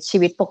ในชี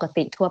วิตปก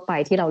ติทั่วไป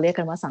ที่เราเรียก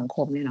กันว่าสังค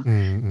มเนี่ยเนาะ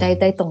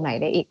ได้ตรงไหน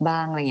ได้อีกบ้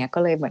างอะไรเงี้ยก็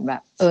เลยเหมือนแบ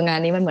บงาน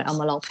นี้มันเหมือนเอา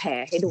มาลองแผ่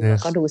ให้ดูแล้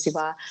วก็ดูสิ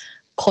ว่า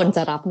คนจ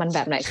ะรับมันแบ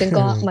บไหนซึ่ง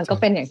ก็มันก็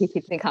เป็นอย่างที่คิ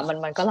ดเลยค่ะ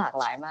มันก็หลาก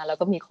หลายมากแล้ว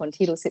ก็มีคน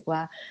ที่รู้สึกว่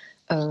า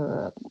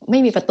ไม่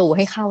มีประตูใ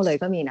ห้เข้าเลย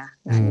ก็มีนะ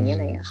งานนี้อะไ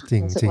รอย่างเงี้ยค่ะ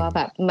รู้สึกว่าแ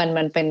บบ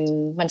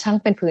มันช่าง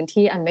เป็นพื้น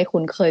ที่อันไม่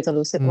คุ้นเคยจะ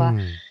รู้สึกว่า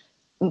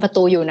ประ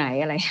ตูอยู่ไหน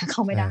อะไรเข้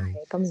าไม่ได้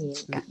ก็มีเห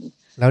มือนกัน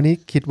แล้วนี่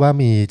คิดว่า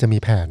จะมี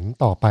แผน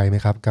ต่อไปไหม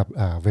ครับกับ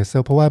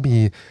Vessel เพราะว่ามี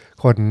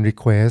คน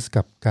request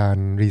กับการ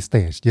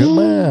restage เยอะ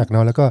มากเนา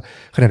ะแล้วก็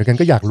ขณะเดียวกัน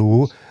ก็อยากรู้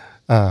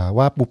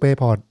ว่าปูเป้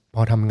พ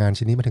อทำงาน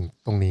ชิ้นนี้มาถึง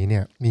ตรงนี้เนี่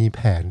ยมีแผ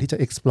นที่จะ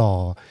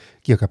explore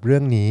เกี่ยวกับเรื่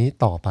องนี้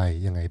ต่อไป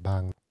ยังไงบ้า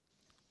ง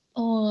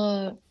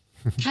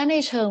ถ้าใน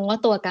เชิงว่า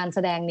ตัวการแส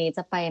ดงนี้จ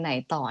ะไปไหน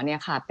ต่อเนี่ย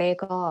ค่ะเ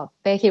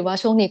ป้คิดว่า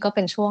ช่วงนี้ก็เ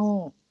ป็นช่วง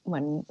เหมื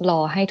อนรอ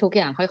ให้ทุกอ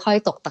ย่างค่อย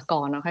ๆตกตะก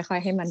อนเนาะค่อ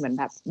ยๆให้มันเหมือน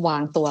แบบวา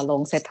งตัวล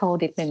ง settle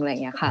นิดนึงอะไรอย่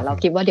างเงี้ยค่ะเรา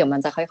คิดว่าเดี๋ยวมั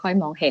นจะค่อย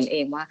ๆมองเห็นเอ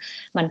งว่า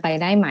มันไป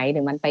ได้ไหมห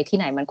รือมันไปที่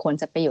ไหนมันควร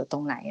จะไปอยู่ตร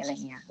งไหนอะไร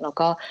เงี้ยแล้ว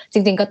ก็จ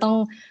ริงๆก็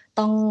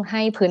ต้องใ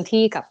ห้พื้น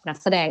ที่กับนัก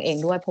แสดงเอง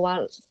ด้วยเพราะว่า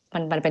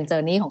มันเป็นเจอ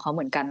ร์นี่ของเขาเห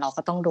มือนกันเรา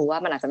ก็ต้องรู้ว่า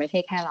มันอาจจะไม่ใช่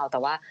แค่เราแต่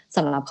ว่าส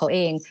ำหรับเขาเอ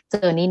งเจ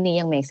อร์นี่นี้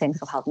ยัง make sense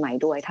กับเขาไหม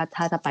ด้วย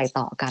ถ้าจะไป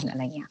ต่อกันอะไ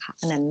รเงี้ยค่ะ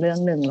อันนั้นเรื่อง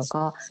นึงแล้ว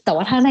ก็แต่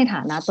ว่าถ้าในฐ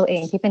านะตัวเอ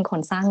งที่เป็นค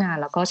นสร้างงาน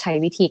แล้วก็ใช้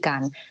วิธีกา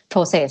ร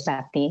process แบ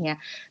บนี้เนี่ย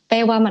เป้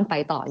ว่ามันไป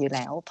ต่ออยู่แ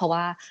ล้วเพราะว่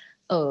า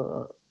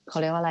เขา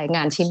เรียกว่าอะไรง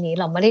านชิ้นนี้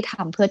เราไม่ได้ท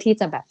ำเพื่อที่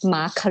จะแบบ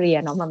mark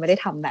career เนาะมันไม่ได้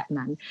ทำแบบ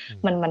นั้น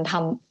มันท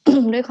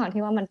ำ ด้วยความ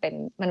ที่ว่ามันเ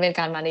ป็น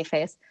การ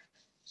manifest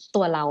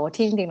ตัวเรา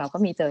ที่จริงๆเราก็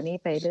มีเจอร์นี่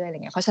ไปเรื่อยอะไรเ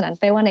งี้ยเพราะฉะนั้น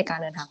เป้ว่าในการ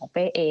เดินทางของเ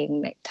ป้เอง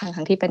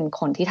ทั้งที่เป็น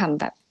คนที่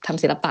ท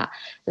ำศิลปะ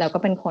แล้วก็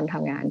เป็นคนท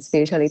ำงาน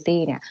spirituality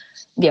เนี่ย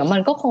เดี๋ยวมั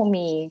นก็คง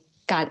มี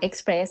การ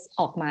express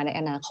ออกมาใน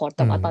อนาคต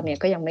แต่ว่าตอน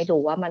นี้ก็ยังไม่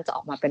รู้ว่ามันจะอ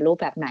อกมาเป็นรูป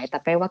แบบไหนแต่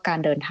เป้ว่าการ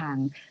เดินทาง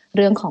เ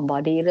รื่องของ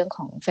body เรื่องข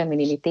อง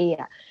femininity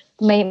อ่ะ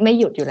ไม่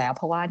หยุดอยู่แล้วเ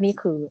พราะว่านี่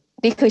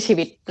คือชี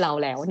วิตเรา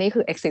แล้วนี่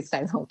คือ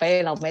existence ของเป้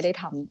เราไม่ได้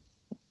ทำ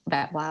แบ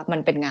บว่ามั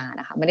นเป็นงาน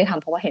นะคะไม่ได้ท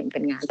ำเพราะว่าเห็นเป็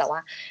นงานแต่ว่า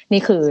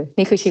นี่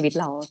คือชีวิต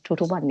เรา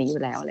ทุกๆวันนี้อ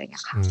ยู่แล้วอะไรอย่างเงี้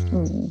ยค่ะ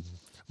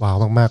ว้าว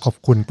มากๆขอบ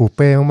คุณปูเ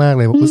ป้มากๆเ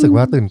ลยรู้สึ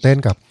กว่าตื่นเต้น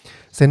กับ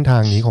เส้นทา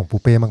งนี้ของปู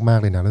เป้มาก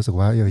ๆเลยนะรู้สึก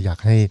ว่าอยาก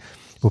ให้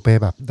ปูเป้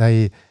แบบได้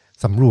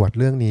สำรวจ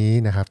เรื่องนี้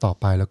นะครับต่อ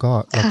ไปแล้วก็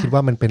เราคิดว่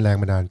ามันเป็นแรง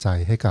บันดาลใจ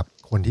ให้กับ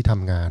คนที่ท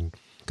ำงาน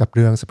กับเ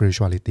รื่อง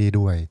spirituality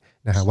ด้วย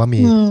นะฮะว่า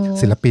มี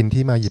ศิลปิน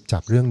ที่มาหยิบจั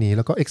บเรื่องนี้แ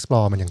ล้วก็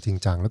explore มันอย่างจริง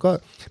จังแล้วก็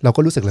เราก็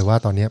รู้สึกเลยว่า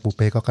ตอนนี้ปูเ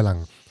ป้ก็กำลัง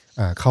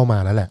เข้ามา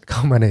แล้วแหละเข้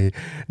ามา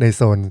ในโ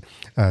ซน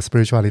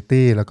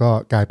spirituality แล้วก็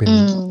กลายเป็น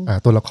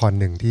ตัวละคร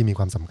หนึ่งที่มีค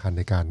วามสำคัญใ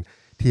นการ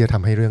ที่จะท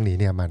ำให้เรื่องนี้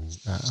เนี่ยมัน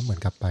เหมือน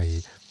กับไป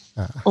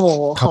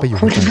เข้าไปอยู่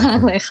ขอบคุณมาก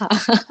เลยค่ะ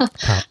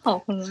ขอบ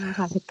คุณมาก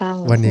ค่ะพี่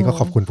ตั้มวันนี้ก็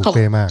ขอบคุณปู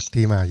เป้มาก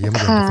ที่มาเยี่ยมเ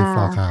ยียนกับซิฟ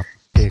ลอครับ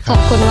ขอ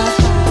บคุณมาก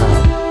ค่ะ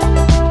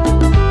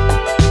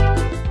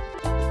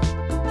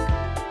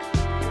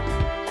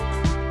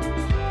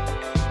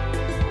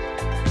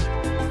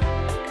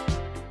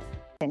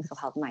กับ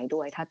เขาใหม่ด้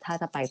วยถ้า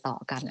จะไปต่อ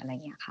กันอะไร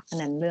เงี้ยค่ะอัน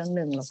นั้นเรื่อง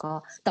นึงแล้วก็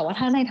แต่ว่า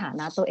ถ้าในฐา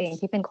นะตัวเอง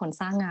ที่เป็นคน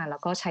สร้างงานแล้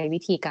วก็ใช้วิ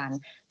ธีการ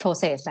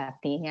process แบบ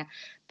นี้เนี่ย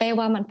เป้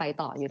ว่ามันไป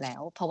ต่ออยู่แล้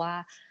วเพราะว่า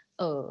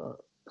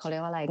เขาเรีย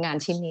กว่าอะไรงาน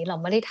ชิ้นนี้เรา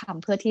ไม่ได้ท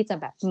ำเพื่อที่จะ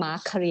แบบ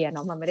mark career เน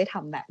าะมันไม่ได้ท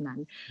ำแบบนั้น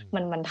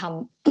มันท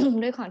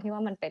ำ ด้วยความที่ว่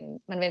ามันเ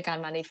ป็นการ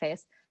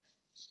manifest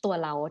ตัว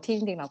เราที่จ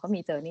ริงๆเราก็มี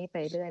เจอร์นี่ไป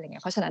เรื่อยอะไรเ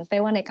งี้ยเพราะฉะนั้นเป้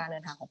ว่าในการเดิ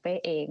นทางของเป้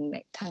เอง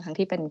ทั้ง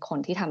ที่เป็นคน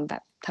ที่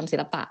ทำศิ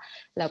ลปะ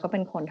แล้วก็เป็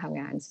นคนทำ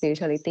งาน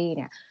spirituality เ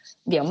นี่ย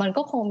เดี๋ยวมัน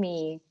ก็คงมี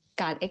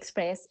การ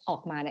express ออ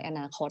กมาในอ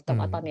นาคตแต่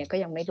ว่าตอนนี้ก็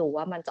ยังไม่รู้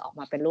ว่ามันจะออก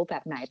มาเป็นรูปแบ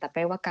บไหนแต่เ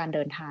ป้ว่าการเ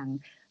ดินทาง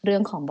เรื่อ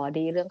งของ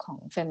body เรื่องของ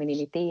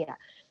femininity อ่ะ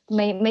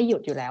ไม่หยุ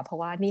ดอยู่แล้วเพราะ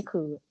ว่านี่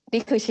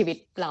คือชีวิต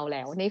เราแ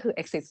ล้วนี่คือ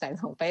existence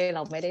ของเป้เร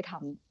าไม่ได้ท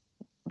ำ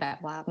แบบ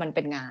ว่ามันเ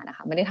ป็นงานนะค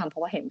ะไม่ได้ทำเพรา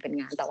ะว่าเห็นเป็น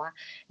งานแต่ว่า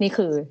นี่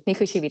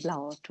คือชีวิตเรา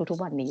ทุก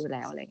ๆวันนี้อยู่แ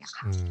ล้วอะไรอย่างเงี้ย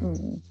ค่ะ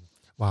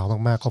ว้าว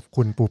มากๆขอบ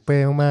คุณปูเป้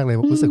มากๆเลย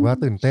รู้สึกว่า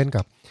ตื่นเต้น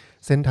กับ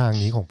เส้นทาง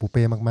นี้ของปูเ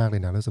ป้มากๆเล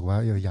ยนะรู้สึกว่า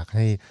อยากใ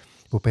ห้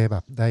ปูเป้แบ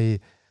บได้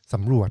ส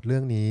ำรวจเรื่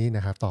องนี้น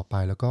ะครับต่อไป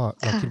แล้วก็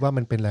เราคิดว่า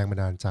มันเป็นแรงบัน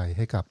ดาลใจใ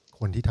ห้กับ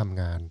คนที่ท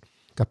ำงาน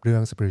กับเรื่อ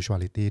ง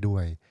spirituality ด้ว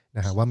ยน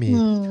ะฮะว่ามี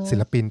ศิ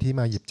ลปินที่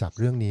มาหยิบจับ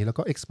เรื่องนี้แล้ว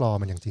ก็ explore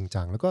มันอย่างจริง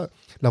จังแล้วก็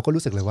เราก็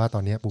รู้สึกเลยว่าตอ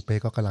นนี้ปูเป้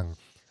ก็กำลัง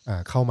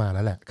เข้ามาแ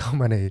ล้วแหละเข้า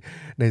มา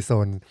ในโซ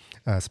น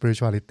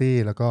spirituality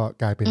แล้วก็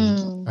กลายเป็น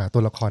ตั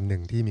วละครหนึ่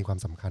งที่มีความ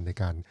สำคัญใน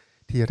การ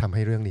ที่จะทำใ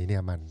ห้เรื่องนี้เนี่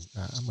ยมัน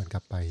เหมือนกั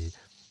บไป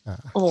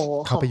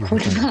เข้าไปอยู่ขอบ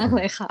คุณมากเ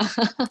ลยค่ะ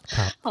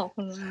ขอบ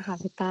คุณมากค่ะ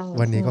พี่ตั้ม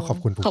วันนี้ก็ขอบ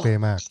คุณปูเป้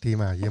มากที่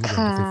มาเยี่ยมเยียน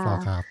กับซิฟลอ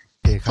ครับ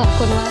ขอบ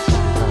คุณมากค่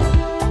ะ